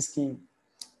Ponzi scheme.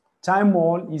 Chime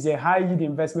Mall is a high yield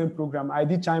investment program. I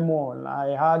did Chime Mall. I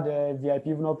had a VIP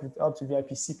even up to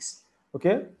VIP 6,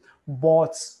 okay?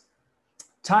 But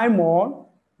Timor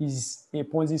is a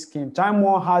Ponzi scheme.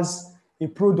 Timor has a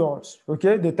product,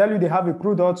 okay? They tell you they have a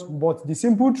product, but the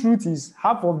simple truth is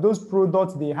half of those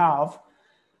products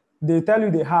they tell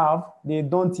you they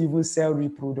don't even sell real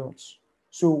products.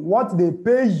 So what they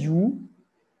pay you,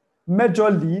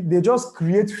 majorly, they just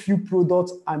create few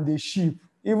products and they ship.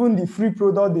 Even the free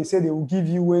product they say they will give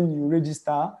you when you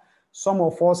register, some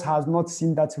of us has not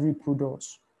seen that real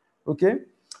products, okay?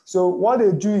 So what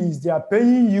they do is they are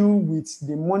paying you with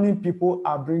the money people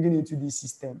are bringing into the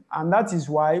system. And that is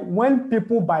why when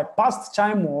people bypassed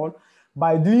Chimol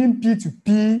by doing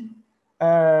P2P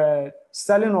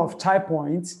selling of Chai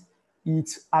points, it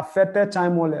affected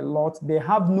Chimol a lot. They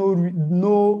have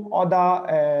no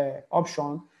other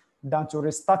option than to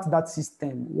restart that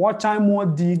system. What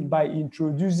Chimol did by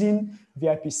introducing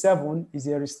VIP7 is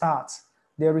a restart.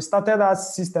 They restarted that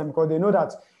system because they know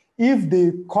that if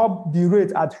they curb the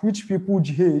rate at which people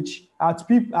at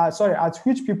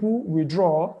which people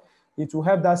withdraw, it will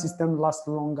help that system last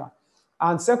longer.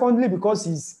 And secondly, because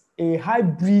it's a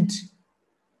hybrid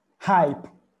hype,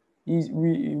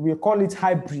 we call it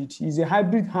hybrid. It's a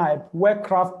hybrid hype, well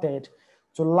crafted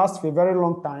to last for a very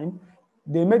long time.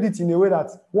 They made it in a way that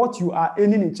what you are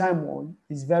earning in time on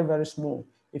is very, very small.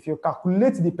 If you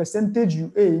calculate the percentage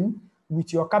you earn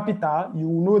with your capital, you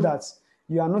will know that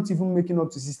you are not even making up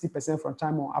to 60% from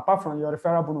time on, apart from your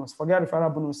referral bonus. Forget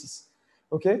referral bonuses.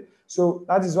 Okay? So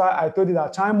that is why I told you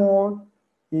that time on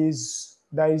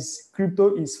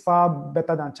crypto is far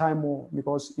better than time on,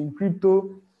 because in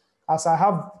crypto, as I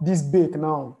have this bake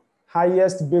now,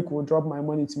 highest bake will drop my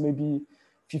money to maybe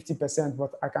 50%,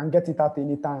 but I can get it at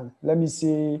any time. Let me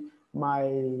say my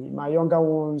younger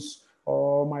ones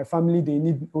or my family, they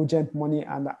need urgent money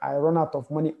and I run out of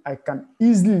money, I can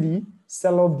easily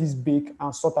sell off this bake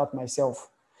and sort out myself.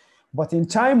 But in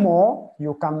Chimor,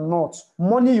 you cannot.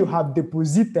 Money you have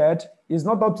deposited is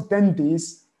not up to 10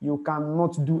 days, you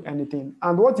cannot do anything.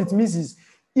 And what it means is,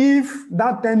 if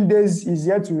that 10 days is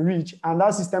yet to reach and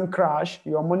that system crash,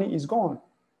 your money is gone.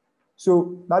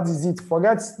 So that is it.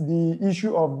 Forget the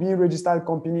issue of being registered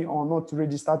company or not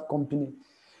registered company,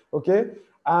 okay?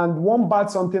 And one bad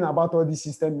something about all this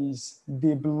system is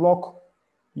they block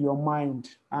your mind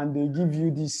and they give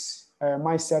you this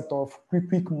mindset of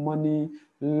quick money,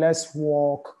 less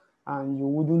work, and you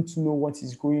wouldn't know what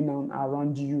is going on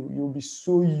around you. You'll be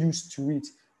so used to it.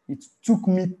 It took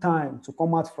me time to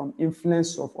come out from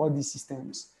influence of all these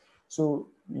systems. So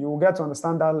you will get to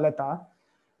understand that later.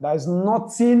 There is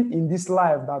nothing in this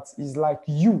life that is like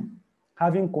you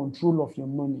having control of your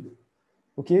money.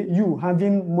 Okay, you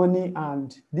having money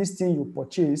and this thing you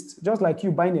purchased, just like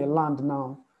you buying a land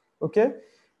now. Okay,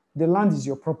 the land is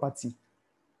your property.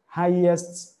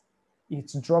 Highest,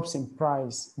 it drops in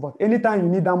price. But anytime you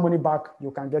need that money back,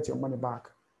 you can get your money back.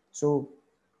 So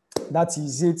that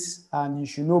is it, and you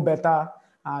should know better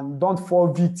and don't fall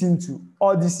victim to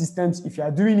all these systems. If you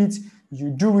are doing it, you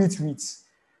do it with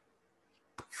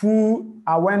full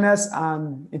awareness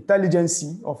and intelligence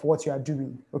of what you are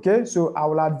doing, okay? So I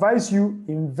will advise you,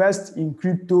 invest in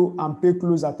crypto and pay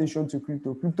close attention to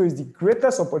crypto. Crypto is the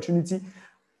greatest opportunity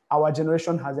our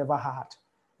generation has ever had,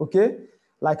 okay?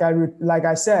 Like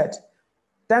I said,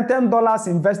 $10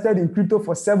 invested in crypto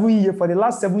for 7 years, for the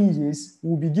last 7 years,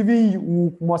 will be giving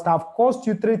you, must have cost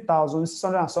you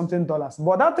 $3,600 and something.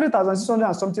 But that $3,600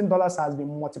 and something has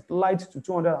been multiplied to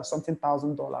 $200 and something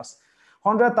thousand.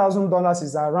 $100,000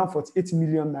 is around 48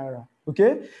 million naira.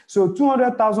 Okay, so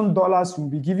 $200,000 will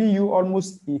be giving you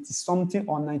almost 80 something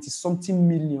or 90 something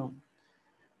million.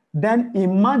 Then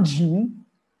imagine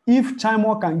if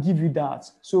Chimor can give you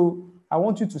that. So I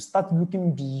want you to start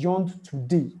looking beyond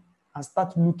today and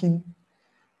start looking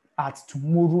at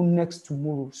tomorrow, next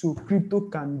tomorrow. So crypto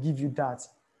can give you that.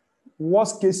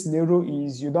 Worst case scenario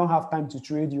is you don't have time to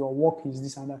trade, your work is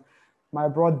this and that. My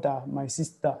brother, my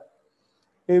sister,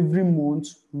 every month,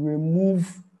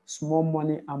 remove small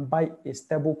money and buy a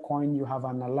stable coin you have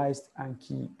analyzed and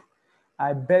keep.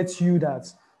 I bet you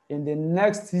that in the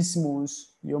next 6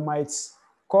 months, you might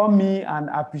call me and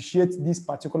appreciate this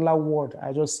particular word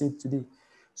I just said today.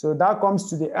 So that comes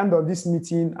to the end of this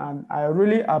meeting, and I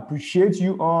really appreciate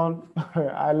you all.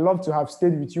 I love to have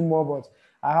stayed with you more, but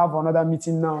I have another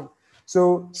meeting now.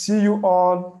 So see you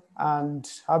all and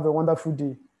have a wonderful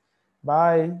day.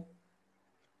 Bye.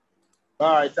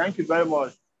 All right. Thank you very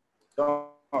much, John.